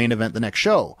that one main event the next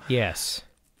show. Yes.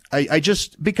 I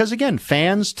just, because again,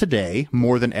 fans today,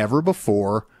 more than ever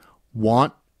before,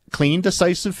 want clean,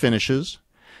 decisive finishes.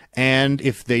 And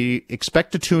if they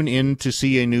expect to tune in to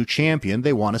see a new champion,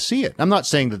 they want to see it. I'm not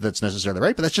saying that that's necessarily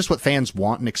right, but that's just what fans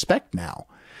want and expect now.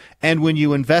 And when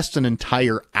you invest an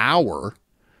entire hour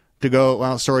to go,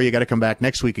 well, sorry, you got to come back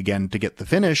next week again to get the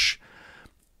finish,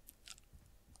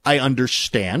 I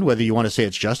understand whether you want to say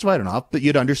it's justified or not, but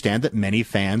you'd understand that many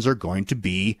fans are going to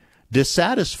be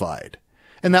dissatisfied.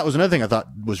 And that was another thing I thought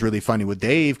was really funny with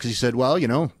Dave, because he said, well, you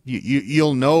know,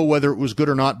 you'll know whether it was good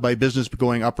or not by business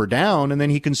going up or down. And then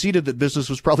he conceded that business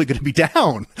was probably going to be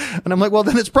down. And I'm like, well,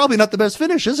 then it's probably not the best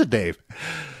finish, is it, Dave?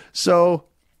 So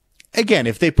again,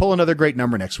 if they pull another great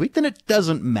number next week, then it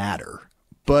doesn't matter.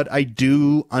 But I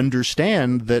do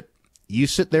understand that you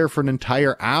sit there for an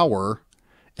entire hour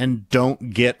and don't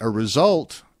get a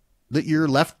result, that you're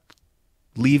left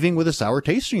leaving with a sour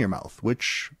taste in your mouth,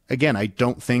 which, again, I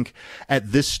don't think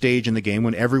at this stage in the game,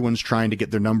 when everyone's trying to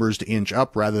get their numbers to inch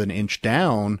up rather than inch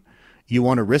down, you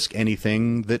want to risk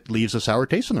anything that leaves a sour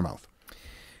taste in their mouth.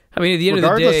 I mean, at the end of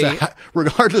the day,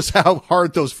 regardless how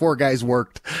hard those four guys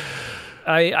worked.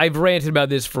 I've ranted about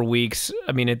this for weeks.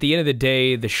 I mean, at the end of the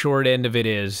day, the short end of it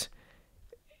is,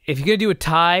 if you're going to do a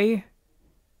tie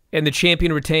and the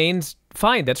champion retains,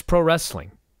 fine, that's pro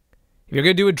wrestling. If you're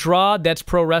going to do a draw, that's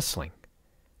pro wrestling.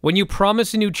 When you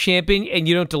promise a new champion and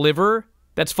you don't deliver,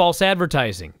 that's false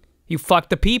advertising. You fuck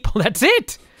the people. That's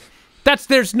it.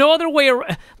 There's no other way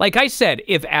around. Like I said,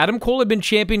 if Adam Cole had been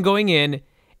champion going in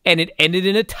and it ended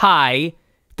in a tie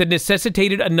that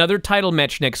necessitated another title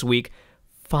match next week,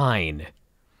 fine.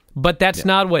 But that's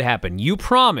not what happened. You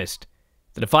promised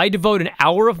that if I devote an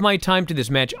hour of my time to this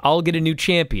match, I'll get a new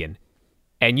champion.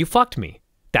 And you fucked me.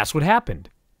 That's what happened.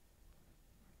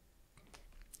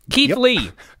 Keith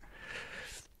Lee.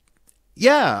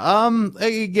 Yeah,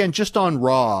 again, just on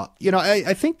Raw, you know,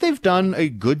 I think they've done a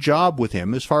good job with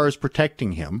him as far as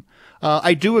protecting him.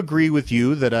 I do agree with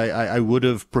you that I would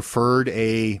have preferred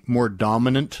a more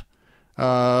dominant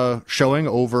showing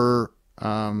over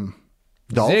Dolph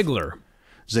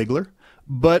Ziggler.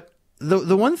 But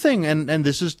the one thing, and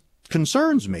this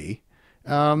concerns me,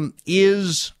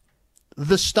 is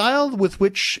the style with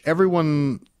which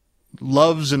everyone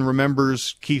loves and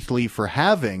remembers Keith Lee for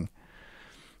having.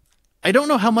 I don't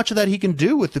know how much of that he can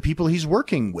do with the people he's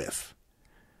working with.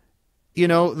 You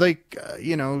know, like, Dolph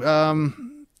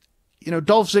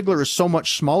Ziggler is so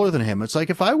much smaller than him. It's like,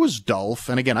 if I was Dolph,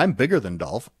 and again, I'm bigger than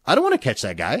Dolph, I don't want to catch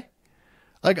that guy.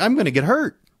 Like, I'm going to get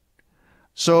hurt.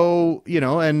 So,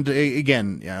 and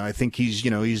again, I think he's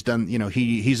done,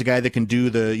 he's a guy that can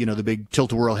do the big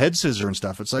tilt-a-whirl head scissor and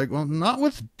stuff. It's like, well, not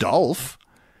with Dolph.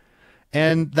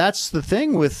 And that's the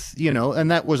thing with,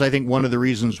 and that was, I think, one of the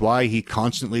reasons why he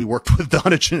constantly worked with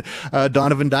Donovan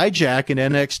Dijak in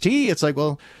NXT. It's like,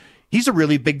 well, he's a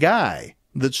really big guy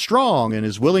that's strong and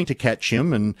is willing to catch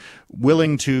him and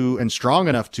willing to, and strong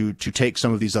enough to take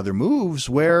some of these other moves,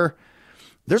 where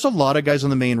there's a lot of guys on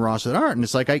the main roster that aren't. And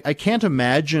it's like, I can't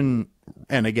imagine.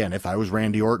 And again, if I was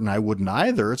Randy Orton, I wouldn't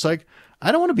either. It's like,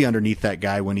 I don't want to be underneath that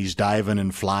guy when he's diving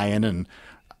and flying, and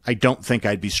I don't think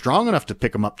I'd be strong enough to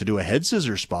pick him up to do a head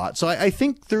scissor spot. So I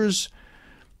think there's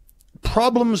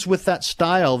problems with that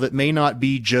style that may not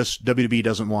be just WWE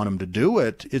doesn't want him to do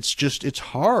it. It's just, it's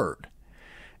hard.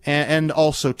 And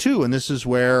also too, and this is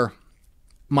where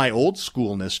my old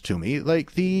schoolness to me,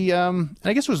 like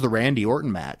I guess it was the Randy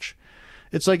Orton match.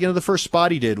 It's like, the first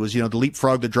spot he did was, the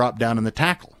leapfrog that dropped down in the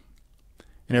tackle.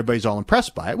 And everybody's all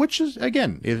impressed by it, which is,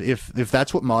 again, if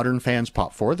that's what modern fans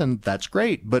pop for, then that's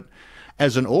great. But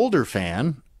as an older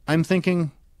fan, I'm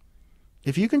thinking,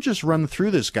 if you can just run through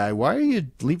this guy, why are you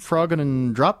leapfrogging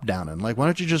and drop downing? Like, why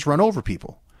don't you just run over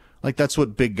people? Like, that's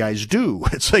what big guys do.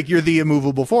 It's like you're the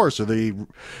immovable force, or the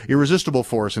irresistible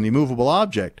force, and the immovable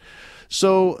object.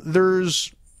 So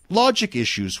there's logic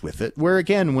issues with it, where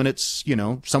again, when it's,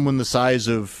 someone the size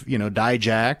of,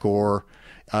 Dijak, or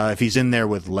if he's in there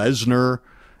with Lesnar,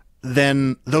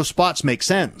 then those spots make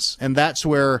sense. And that's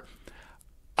where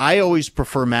I always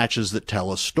prefer matches that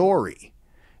tell a story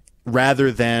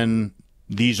rather than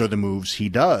these are the moves he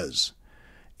does.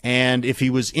 And if he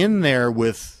was in there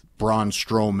with Braun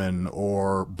Strowman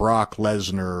or Brock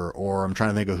Lesnar, or I'm trying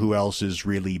to think of who else is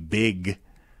really big,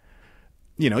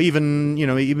 maybe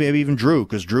even Drew,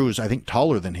 because Drew is, I think,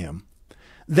 taller than him,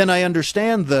 then I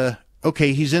understand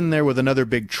okay, he's in there with another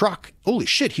big truck. Holy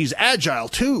shit, he's agile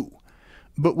too.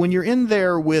 But when you're in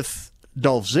there with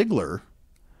Dolph Ziggler,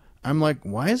 I'm like,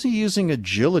 why is he using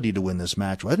agility to win this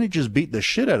match? Why doesn't he just beat the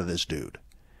shit out of this dude?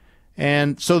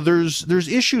 And so there's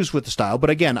issues with the style. But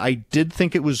again, I did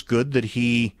think it was good that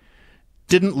he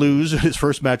didn't lose his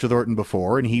first match with Orton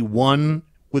before, and he won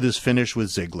with his finish with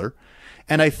Ziggler.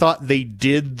 And I thought they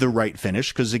did the right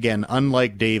finish, because again,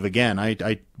 unlike Dave, again,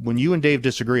 I when you and Dave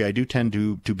disagree, I do tend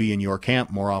to be in your camp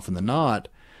more often than not.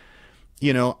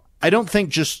 I don't think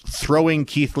just throwing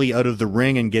Keith Lee out of the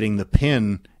ring and getting the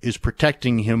pin is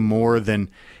protecting him more than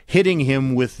hitting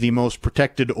him with the most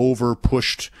protected,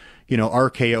 over-pushed,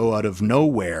 RKO out of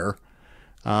nowhere.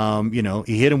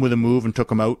 He hit him with a move and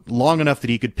took him out long enough that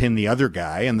he could pin the other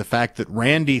guy. And the fact that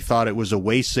Randy thought it was a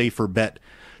way safer bet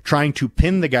trying to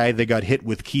pin the guy that got hit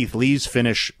with Keith Lee's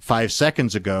finish 5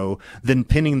 seconds ago than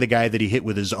pinning the guy that he hit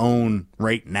with his own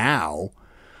right now,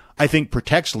 I think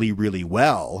protects Lee really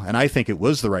well, and I think it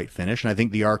was the right finish, and I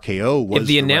think the RKO was. If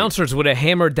the announcers would have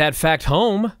hammered that fact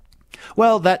home,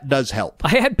 well, that does help.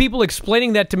 I had people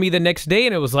explaining that to me the next day,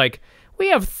 and it was like, we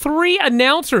have 3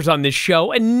 announcers on this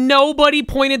show, and nobody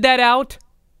pointed that out.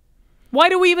 Why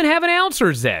do we even have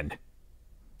announcers then?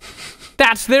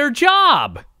 That's their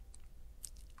job.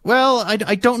 Well,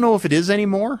 I don't know if it is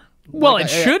anymore. Well,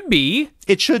 it should be.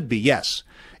 It should be, yes.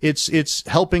 It's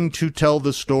helping to tell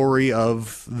the story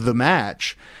of the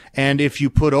match. And if you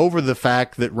put over the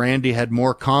fact that Randy had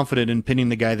more confidence in pinning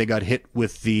the guy that got hit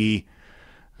with the,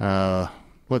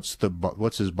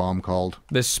 what's his bomb called?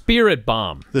 The Spirit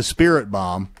Bomb. The Spirit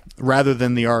Bomb, rather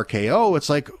than the RKO, it's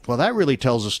like, well, that really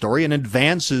tells a story and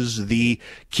advances the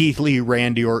Keith Lee,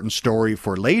 Randy Orton story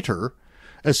for later,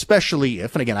 especially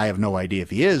if, and again, I have no idea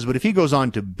if he is, but if he goes on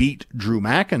to beat Drew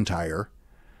McIntyre,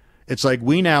 it's like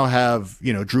we now have,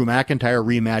 Drew McIntyre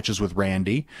rematches with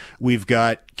Randy. We've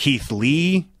got Keith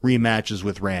Lee rematches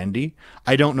with Randy.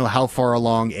 I don't know how far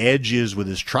along Edge is with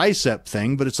his tricep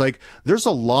thing, but it's like there's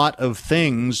a lot of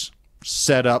things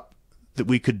set up that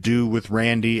we could do with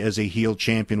Randy as a heel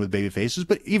champion with baby faces.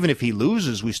 But even if he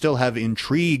loses, we still have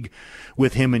intrigue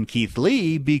with him and Keith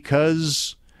Lee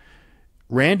because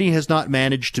Randy has not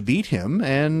managed to beat him,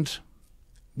 and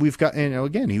we've got,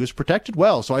 again, he was protected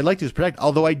well, so I like he was protected.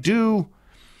 Although I don't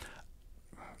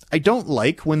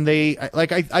like when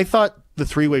I thought the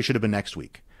 3-way should have been next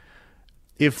week.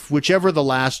 If whichever the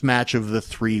last match of the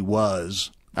 3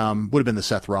 was, would have been the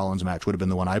Seth Rollins match, would have been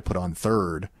the one I put on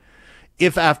third.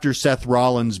 If after Seth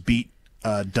Rollins beat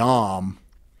Dom,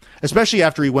 especially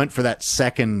after he went for that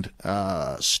second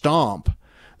stomp,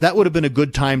 that would have been a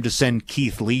good time to send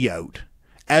Keith Lee out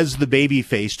as the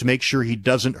babyface to make sure he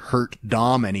doesn't hurt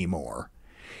Dom anymore.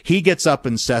 He gets up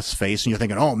in Seth's face, and you're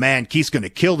thinking, oh man, Keith's going to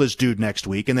kill this dude next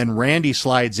week. And then Randy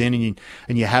slides in,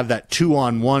 and you have that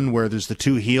 2-on-1 where there's the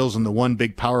 2 heels and the one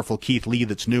big powerful Keith Lee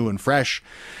that's new and fresh.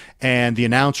 And the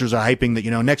announcers are hyping that,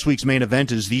 next week's main event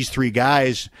is these 3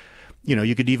 guys.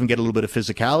 You could even get a little bit of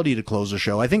physicality to close the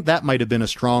show. I think that might have been a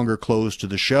stronger close to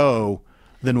the show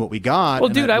than what we got. Well,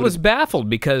 dude, I was baffled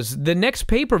because the next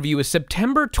pay-per-view is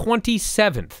September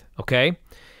 27th, okay?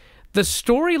 The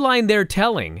storyline they're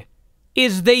telling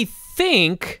is they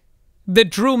think that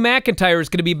Drew McIntyre is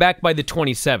going to be back by the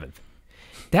 27th.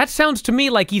 That sounds to me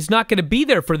like he's not going to be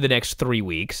there for the next 3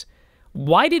 weeks.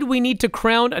 Why did we need to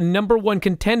crown a number 1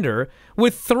 contender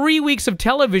with 3 weeks of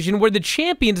television where the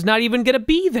champion's not even going to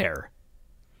be there?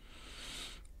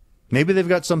 Maybe they've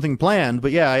got something planned,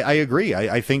 but yeah, I agree.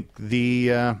 I think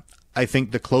the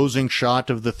closing shot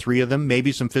of the 3 of them,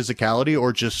 maybe some physicality,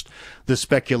 or just the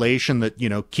speculation that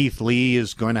Keith Lee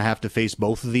is going to have to face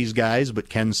both of these guys, but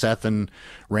can Seth and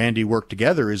Randy work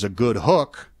together is a good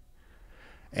hook,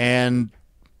 and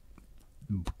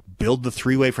build the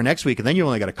 3-way for next week, and then you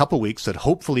only got a couple weeks that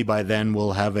hopefully by then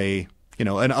we'll have an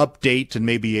update and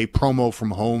maybe a promo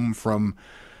from home from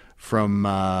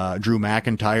Drew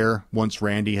McIntyre once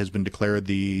Randy has been declared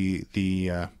the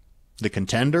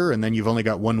contender, and then you've only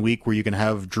got 1 week where you can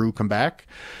have Drew come back.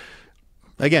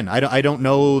 Again, I don't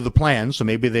know the plan, so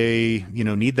maybe they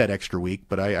need that extra week,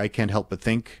 but I can't help but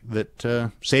think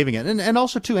that saving it. And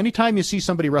also, too, anytime you see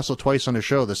somebody wrestle twice on a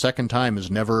show, the second time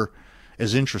is never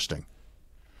as interesting.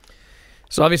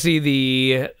 So obviously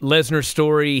the Lesnar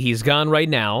story, he's gone right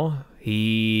now.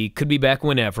 He could be back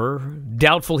whenever.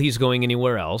 Doubtful he's going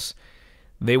anywhere else.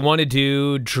 They want to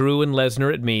do Drew and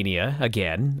Lesnar at Mania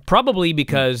again, probably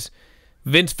because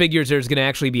Vince figures there's going to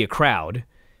actually be a crowd,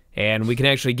 and we can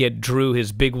actually get Drew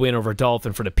his big win over Dolph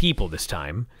in front of people this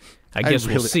time. I guess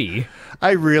we'll see.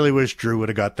 I really wish Drew would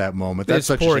have got that moment. That's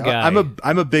such poor guy.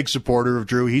 I'm a big supporter of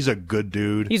Drew. He's a good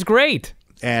dude. He's great.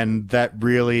 And that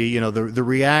really, you know, the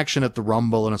reaction at the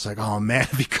Rumble, and it's like, oh man,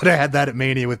 if he could have had that at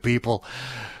Mania with people.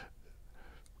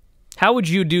 How would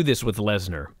you do this with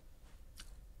Lesnar?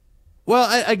 Well,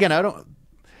 I don't.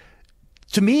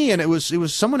 To me, and it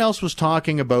was someone else was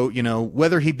talking about, you know,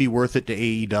 whether he'd be worth it to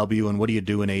AEW and what do you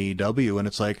do in AEW, and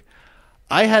it's like,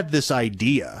 I had this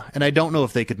idea, and I don't know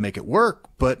if they could make it work,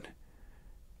 but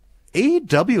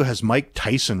AEW has Mike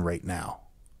Tyson right now.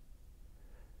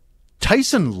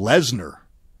 Tyson Lesnar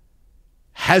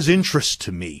has interest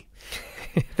to me.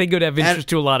 They could have interest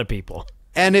to a lot of people.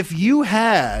 And if you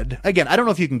had, again, I don't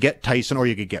know if you can get Tyson or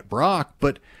you could get Brock,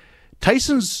 but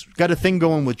Tyson's got a thing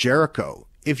going with Jericho.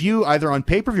 If you, either on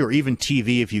pay-per-view or even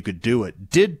TV, if you could do it,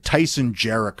 did Tyson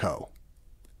Jericho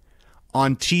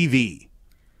on TV,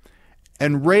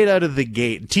 and right out of the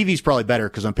gate, TV's probably better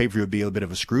because on pay-per-view it would be a bit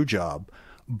of a screw job,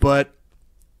 but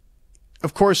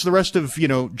of course the rest of, you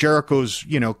know, Jericho's,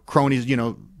 you know, cronies, you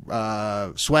know,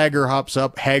 Hager hops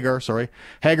up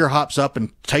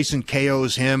and Tyson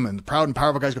KOs him, and the Proud and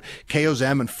Powerful guys KOs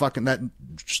them, and fucking that,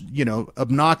 you know,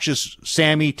 obnoxious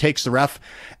Sammy takes the ref,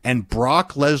 and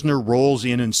Brock Lesnar rolls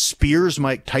in and spears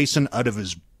Mike Tyson out of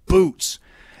his boots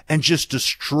and just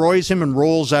destroys him and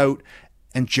rolls out,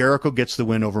 and Jericho gets the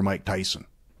win over Mike Tyson.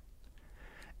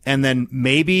 And then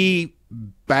maybe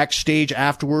backstage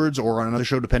afterwards or on another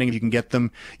show, depending if you can get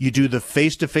them, you do the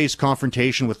face-to-face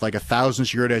confrontation with like 1,000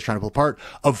 security guys trying to pull apart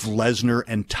of Lesnar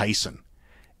and Tyson.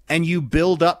 And you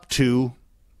build up to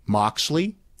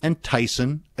Moxley and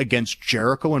Tyson against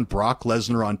Jericho and Brock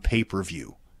Lesnar on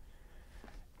pay-per-view.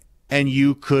 And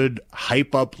you could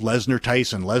hype up Lesnar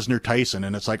Tyson.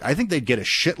 And it's like, I think they'd get a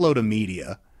shitload of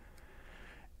media.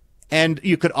 And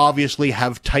you could obviously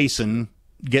have Tyson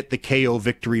get the KO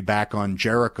victory back on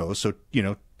Jericho. So, you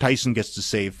know, Tyson gets to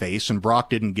save face and Brock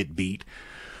didn't get beat.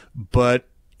 But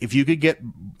if you could get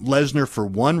Lesnar for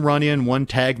one run-in, one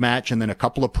tag match, and then a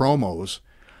couple of promos,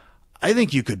 I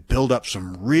think you could build up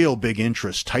some real big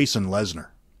interest, Tyson Lesnar.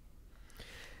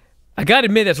 I got to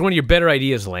admit, that's one of your better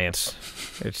ideas, Lance.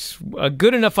 It's a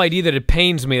good enough idea that it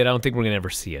pains me that I don't think we're going to ever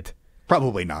see it.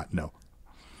 Probably not, no.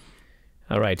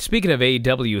 All right, speaking of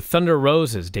AEW, Thunder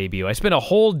Rosa's debut. I spent a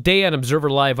whole day on Observer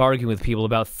Live arguing with people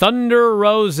about Thunder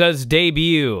Rosa's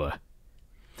debut.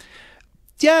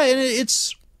 Yeah, and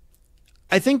it's,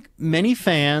 I think many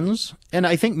fans, and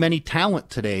I think many talent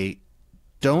today,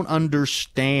 don't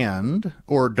understand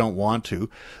or don't want to.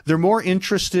 They're more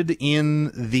interested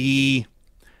in the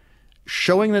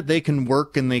showing that they can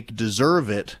work and they deserve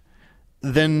it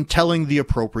than telling the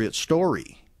appropriate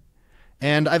story.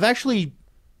 And I've actually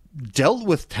dealt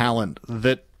with talent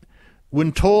that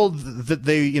when told that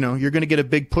they, you know, you're going to get a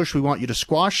big push, we want you to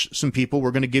squash some people,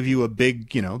 we're going to give you a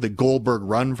big, you know, the Goldberg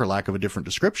run for lack of a different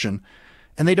description,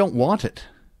 and they don't want it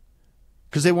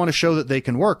because they want to show that they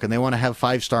can work and they want to have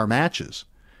 5-star matches.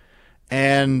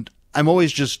 And I'm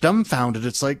always just dumbfounded.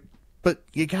 It's like, but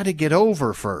you got to get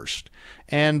over first.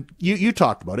 And you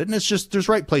talked about it, and it's just, there's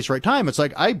right place, right time. It's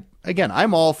like,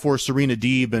 I'm all for Serena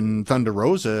Deeb and Thunder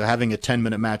Rosa having a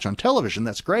 10-minute match on television.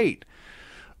 That's great.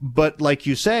 But like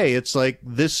you say, it's like,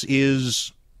 this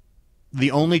is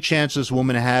the only chance this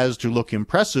woman has to look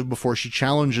impressive before she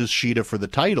challenges Shida for the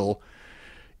title.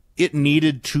 It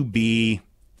needed to be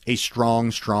a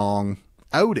strong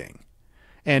outing.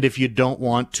 And if you don't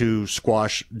want to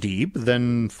squash Deeb,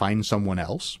 then find someone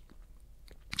else.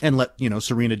 And let, you know,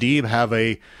 Serena Deeb have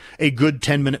a good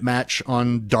 10-minute match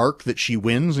on Dark that she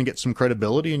wins and gets some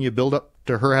credibility, and you build up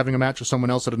to her having a match with someone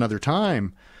else at another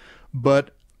time.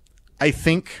 But I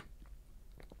think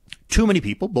too many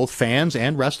people, both fans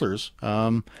and wrestlers,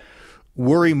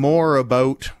 worry more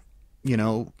about, you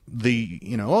know,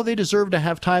 oh, they deserve to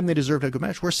have time, they deserve to have a good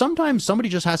match, where sometimes somebody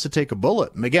just has to take a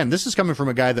bullet. And again, this is coming from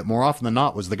a guy that more often than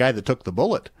not was the guy that took the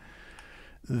bullet.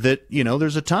 That, you know,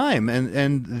 there's a time,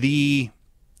 and the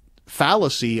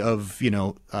fallacy of, you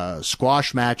know,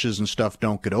 squash matches and stuff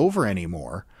don't get over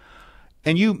anymore.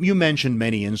 And you mentioned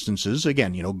many instances,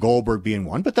 again, you know, Goldberg being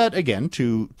one, but that, again,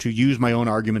 to use my own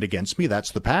argument against me,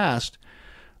 that's the past.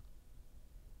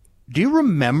 Do you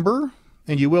remember,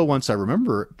 and you will once I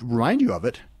remind you of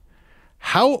it,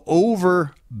 how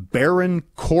over Baron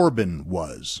Corbin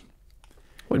was?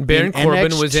 When Baron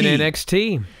Corbin was in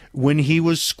NXT. When he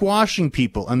was squashing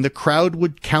people and the crowd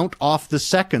would count off the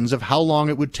seconds of how long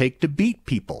it would take to beat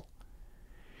people.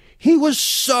 He was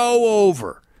so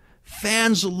over.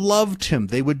 Fans loved him.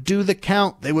 They would do the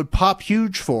count. They would pop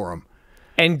huge for him.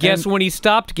 And guess when he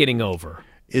stopped getting over?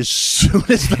 As soon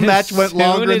as the match went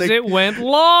longer. As soon as it went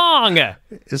long.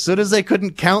 As soon as they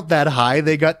couldn't count that high,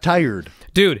 they got tired.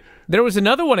 Dude, there was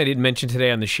another one I didn't mention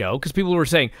today on the show because people were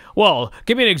saying, well,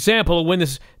 give me an example of when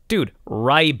this... Dude,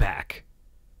 Ryback.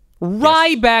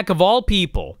 Ryback, of all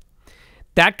people.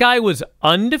 That guy was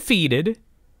undefeated,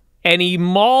 and he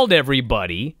mauled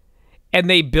everybody, and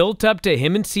they built up to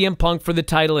him and CM Punk for the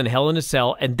title in Hell in a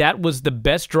Cell, and that was the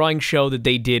best drawing show that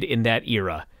they did in that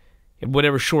era, in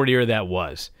whatever short era that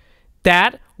was.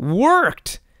 That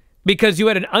worked because you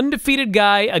had an undefeated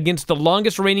guy against the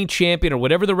longest reigning champion or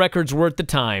whatever the records were at the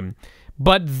time,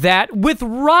 but that, with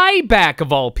Ryback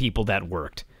of all people, that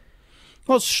worked.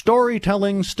 Well,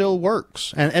 storytelling still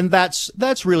works, and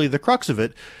that's really the crux of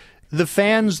it. The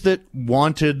fans that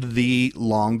wanted the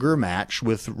longer match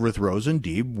with Rose and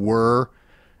Deeb were,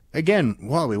 again,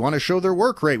 well, we want to show their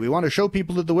work rate. We want to show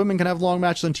people that the women can have long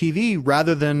matches on TV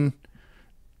rather than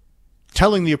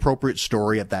telling the appropriate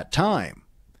story at that time.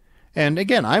 And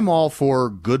again, I'm all for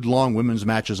good long women's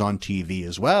matches on TV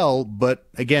as well. But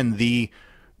again, the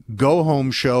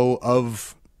go-home show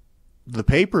of the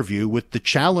pay-per-view with the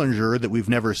challenger that we've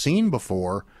never seen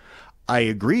before, I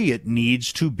agree it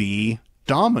needs to be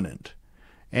dominant.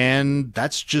 And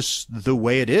that's just the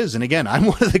way it is. And again, I'm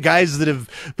one of the guys that have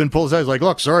been pulled aside. Like,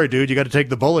 look, sorry, dude, you got to take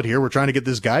the bullet here. We're trying to get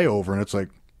this guy over. And it's like,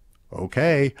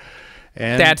 okay.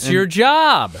 And that's your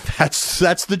job. That's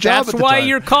the job. That's why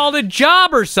you're called a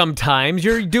jobber sometimes.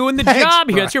 You're doing the job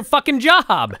here. That's your fucking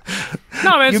job.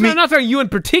 No, man, it's not talking you in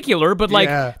particular, but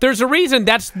like, there's a reason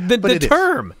that's the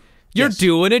term. You're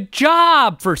doing a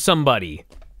job for somebody.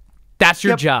 That's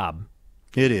your job.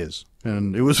 It is.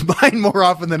 And it was mine more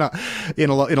often than not in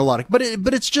a lot of, but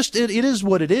it's just, it is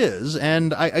what it is.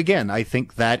 And I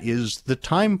think that is the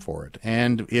time for it.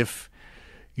 And if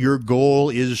your goal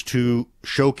is to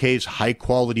showcase high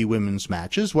quality women's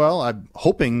matches, well, I'm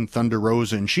hoping Thunder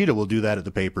Rosa and Shida will do that at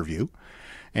the pay-per-view.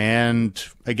 And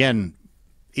again,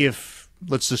 if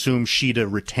let's assume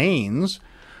Shida retains,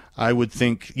 I would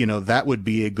think, that would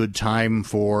be a good time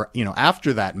for,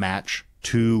 after that match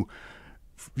to,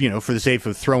 for the sake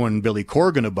of throwing Billy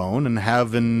Corgan a bone and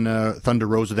having Thunder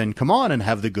Rosa then come on and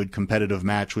have the good competitive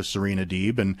match with Serena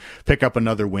Deeb and pick up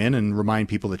another win and remind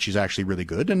people that she's actually really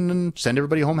good and send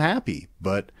everybody home happy.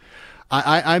 But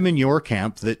I'm in your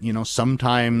camp that,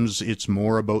 sometimes it's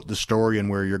more about the story and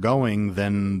where you're going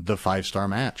than the 5-star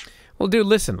match. Well, dude,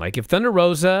 listen, like if Thunder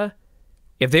Rosa,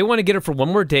 if they want to get her for one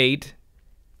more date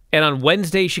and on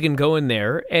Wednesday she can go in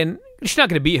there and she's not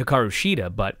going to beat Hikaru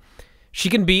Shida, but she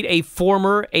can beat a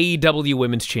former AEW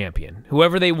Women's Champion,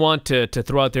 whoever they want to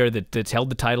throw out there that's held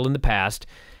the title in the past.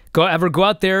 Have her go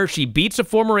out there. She beats a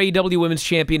former AEW Women's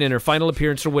Champion in her final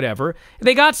appearance or whatever. And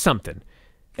they got something.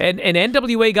 And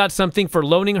NWA got something for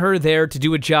loaning her there to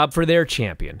do a job for their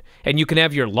champion. And you can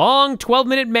have your long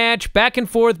 12-minute match, back and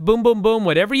forth, boom, boom, boom,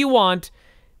 whatever you want,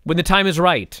 when the time is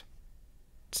right.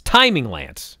 It's timing,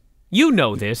 Lance. You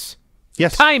know this.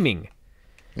 Yes. Timing.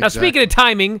 Now, speaking of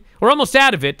timing, we're almost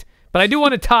out of it. But I do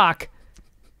want to talk,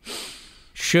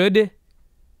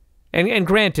 and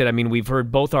granted, I mean, we've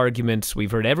heard both arguments.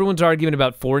 We've heard everyone's argument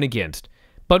about for and against.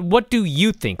 But what do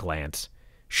you think, Lance?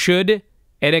 Should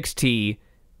NXT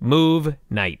move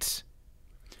nights?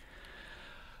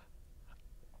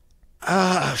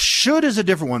 Should is a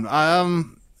different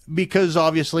one. Because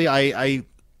obviously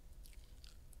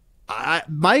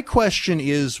my question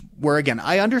is where, again,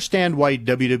 I understand why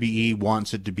WWE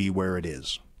wants it to be where it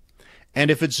is. And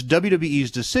if it's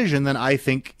WWE's decision, then I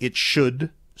think it should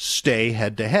stay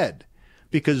head-to-head.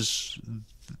 Because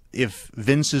if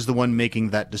Vince is the one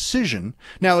making that decision...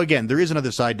 Now, again, there is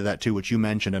another side to that, too, which you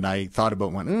mentioned, and I thought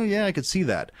about one. Oh, yeah, I could see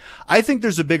that. I think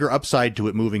there's a bigger upside to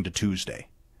it moving to Tuesday.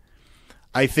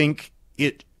 I think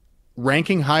it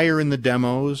ranking higher in the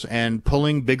demos and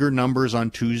pulling bigger numbers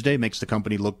on Tuesday makes the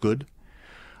company look good.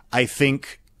 I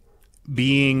think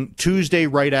being Tuesday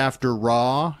right after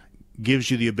Raw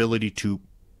gives you the ability to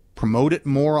promote it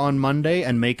more on Monday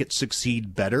and make it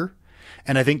succeed better.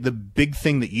 And I think the big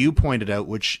thing that you pointed out,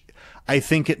 which I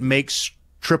think it makes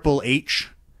Triple H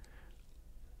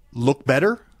look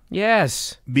better.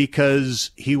 Yes.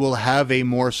 Because he will have a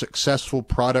more successful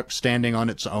product standing on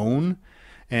its own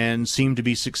and seem to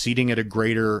be succeeding at a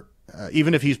greater,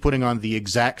 even if he's putting on the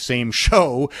exact same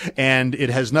show and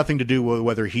it has nothing to do with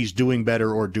whether he's doing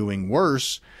better or doing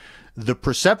worse, the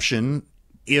perception,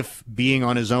 if being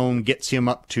on his own gets him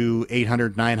up to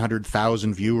 800,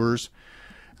 900,000 viewers,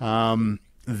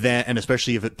 then, and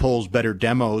especially if it pulls better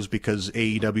demos because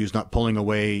AEW is not pulling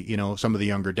away, some of the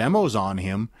younger demos on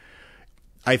him,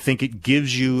 I think it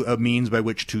gives you a means by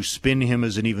which to spin him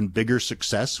as an even bigger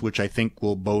success, which I think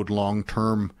will bode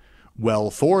long-term well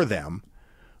for them.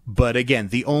 But again,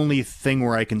 the only thing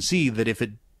where I can see that if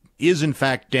it is in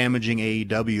fact damaging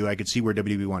AEW, I could see where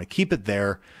WWE want to keep it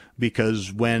there,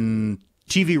 because when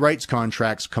TV rights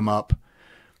contracts come up,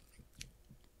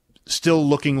 still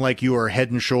looking like you are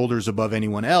head and shoulders above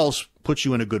anyone else puts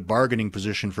you in a good bargaining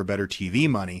position for better TV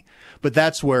money. But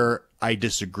that's where I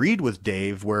disagreed with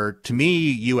Dave, where to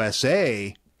me,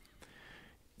 USA,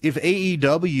 if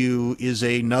AEW is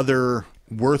another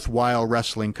worthwhile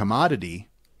wrestling commodity,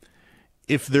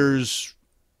 if there's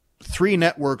 3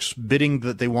 networks bidding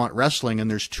that they want wrestling and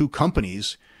there's 2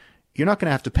 companies, you're not going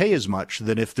to have to pay as much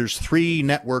than if there's 3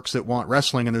 networks that want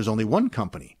wrestling and there's only 1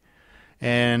 company.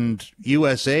 And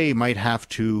USA might have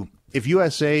to, if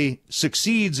USA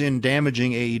succeeds in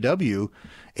damaging AEW,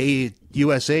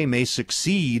 USA may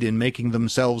succeed in making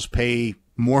themselves pay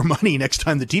more money next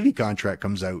time the TV contract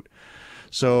comes out.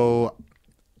 So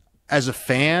as a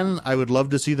fan, I would love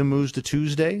to see the moves to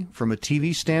Tuesday. From a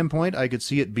TV standpoint, I could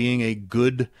see it being a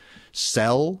good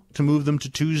sell to move them to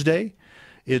Tuesday.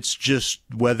 It's just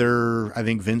whether I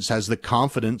think Vince has the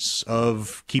confidence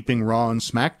of keeping Raw and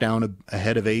SmackDown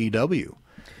ahead of AEW.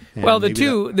 And well, the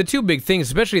two big things,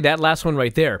 especially that last one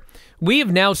right there, we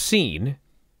have now seen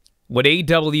what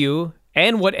AEW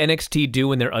and what NXT do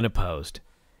when they're unopposed.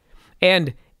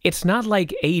 And it's not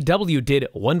like AEW did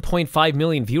 1.5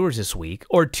 million viewers this week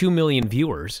or 2 million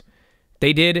viewers.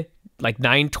 They did like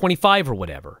 925 or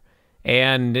whatever.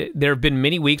 And there have been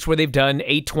many weeks where they've done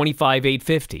 825,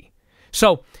 850.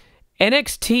 So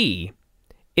NXT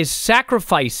is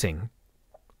sacrificing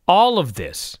all of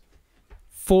this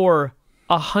for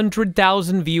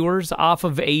 100,000 viewers off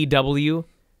of AEW.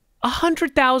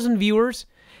 100,000 viewers.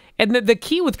 And the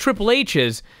key with Triple H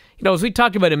is, as we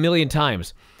talked about a million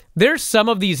times, there's some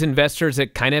of these investors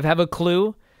that kind of have a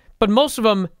clue, but most of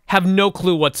them have no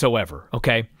clue whatsoever,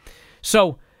 okay?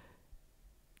 So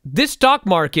this stock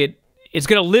market is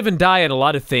going to live and die on a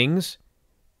lot of things,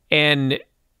 and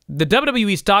the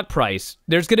WWE stock price,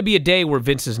 there's going to be a day where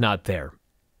Vince is not there.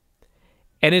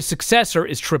 And his successor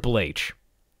is Triple H.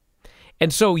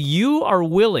 And so you are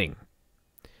willing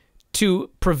to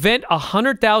prevent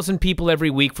 100,000 people every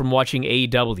week from watching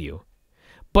AEW.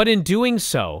 But in doing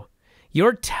so,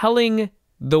 you're telling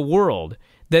the world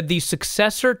that the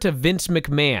successor to Vince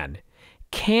McMahon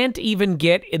can't even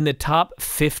get in the top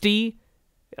 50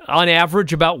 on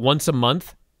average about once a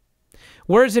month.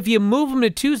 Whereas if you move them to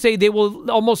Tuesday, they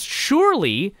will almost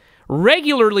surely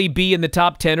regularly be in the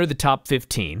top 10 or the top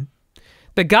 15.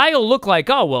 The guy will look like,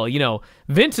 oh, well,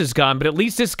 Vince is gone, but at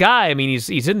least this guy,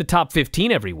 he's in the top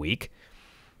 15 every week.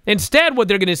 Instead, what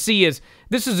they're going to see is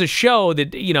this is a show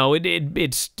that,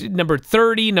 it's number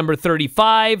 30, number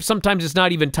 35. Sometimes it's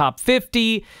not even top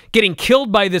 50, getting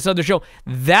killed by this other show.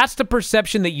 That's the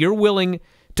perception that you're willing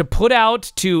to put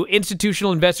out to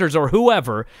institutional investors or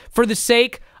whoever for the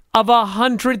sake of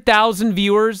 100,000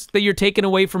 viewers that you're taking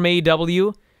away from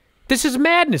AEW. This is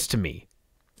madness to me.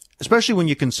 Especially when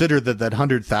you consider that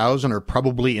 100,000 are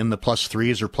probably in the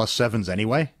 +3s or +7s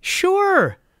anyway.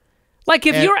 Sure. Like,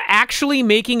 if you're actually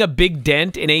making a big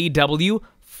dent in AEW,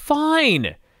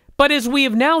 fine. But as we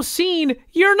have now seen,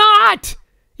 you're not.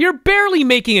 You're barely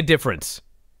making a difference.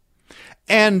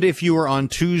 And if you were on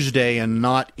Tuesday and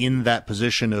not in that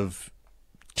position of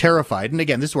terrified, and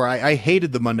again, this is where I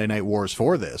hated the Monday Night Wars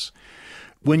for this.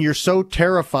 When you're so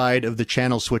terrified of the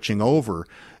channel switching over,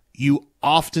 you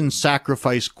often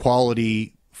sacrifice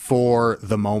quality for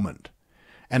the moment.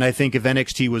 And I think if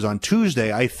NXT was on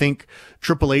Tuesday, I think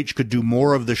Triple H could do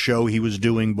more of the show he was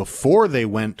doing before they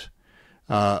went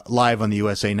live on the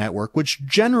USA Network, which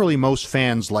generally most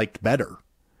fans liked better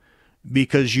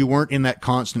because you weren't in that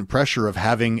constant pressure of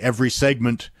having every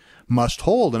segment must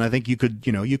hold. And I think you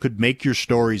could make your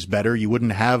stories better. You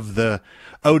wouldn't have the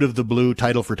out of the blue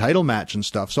title for title match and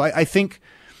stuff. So I think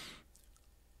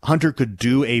Hunter could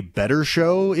do a better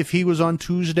show if he was on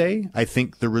Tuesday. I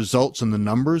think the results and the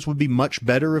numbers would be much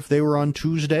better if they were on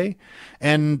Tuesday.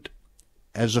 And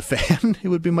as a fan, it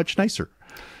would be much nicer.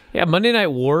 Yeah, Monday Night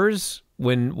Wars,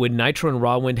 when Nitro and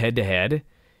Raw went head-to-head,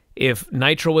 if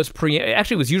Nitro was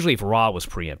actually, it was usually if Raw was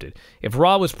preempted. If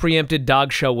Raw was preempted,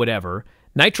 dog show, whatever,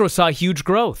 Nitro saw huge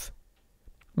growth.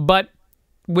 But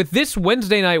with this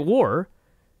Wednesday Night War,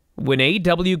 when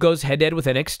AEW goes head-to-head with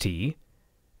NXT,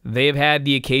 they have had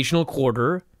the occasional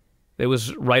quarter that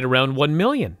was right around 1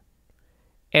 million.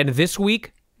 And this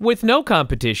week, with no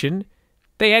competition,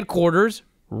 they had quarters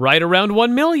right around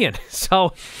 1 million.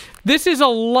 So This is a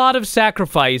lot of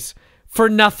sacrifice for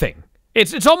nothing.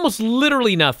 It's almost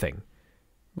literally nothing.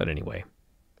 But anyway.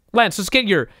 Lance, let's get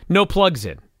your no plugs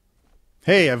in.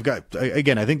 Hey, I've got,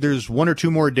 again, I think there's 1 or 2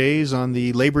 more days on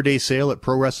the Labor Day sale at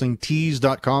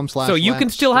prowrestlingtees.com/. So you can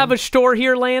still have a store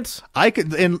here, Lance? I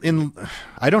could,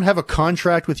 I don't have a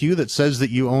contract with you that says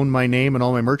that you own my name and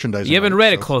all my merchandise. You haven't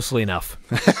read it closely enough.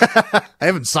 I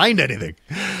haven't signed anything.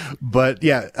 But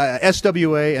yeah,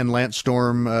 SWA and Lance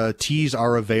Storm tees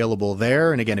are available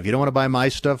there. And again, if you don't want to buy my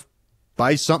stuff,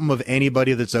 buy something of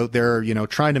anybody that's out there,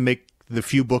 trying to make the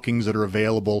few bookings that are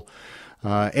available.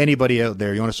 Anybody out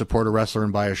there, you want to support a wrestler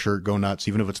and buy a shirt, go nuts,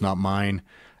 even if it's not mine.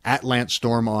 At Lance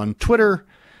Storm on Twitter.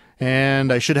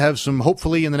 And I should have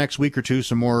hopefully in the next week or two,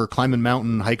 some more climbing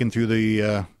mountain, hiking through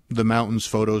the mountains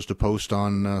photos to post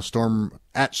on Storm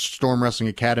Wrestling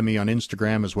Academy on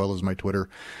Instagram, as well as my Twitter,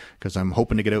 because I'm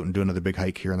hoping to get out and do another big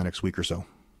hike here in the next week or so.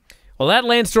 Well, at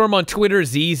Lance Storm on Twitter is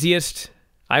the easiest.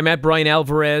 I'm at Brian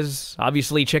Alvarez.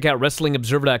 Obviously, check out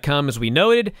WrestlingObserver.com as we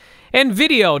noted, and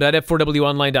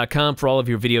video.f4wonline.com for all of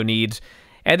your video needs.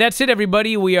 And that's it,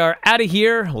 everybody. We are out of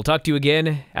here. We'll talk to you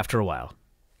again after a while.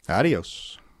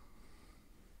 Adios.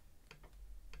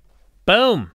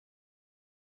 Boom.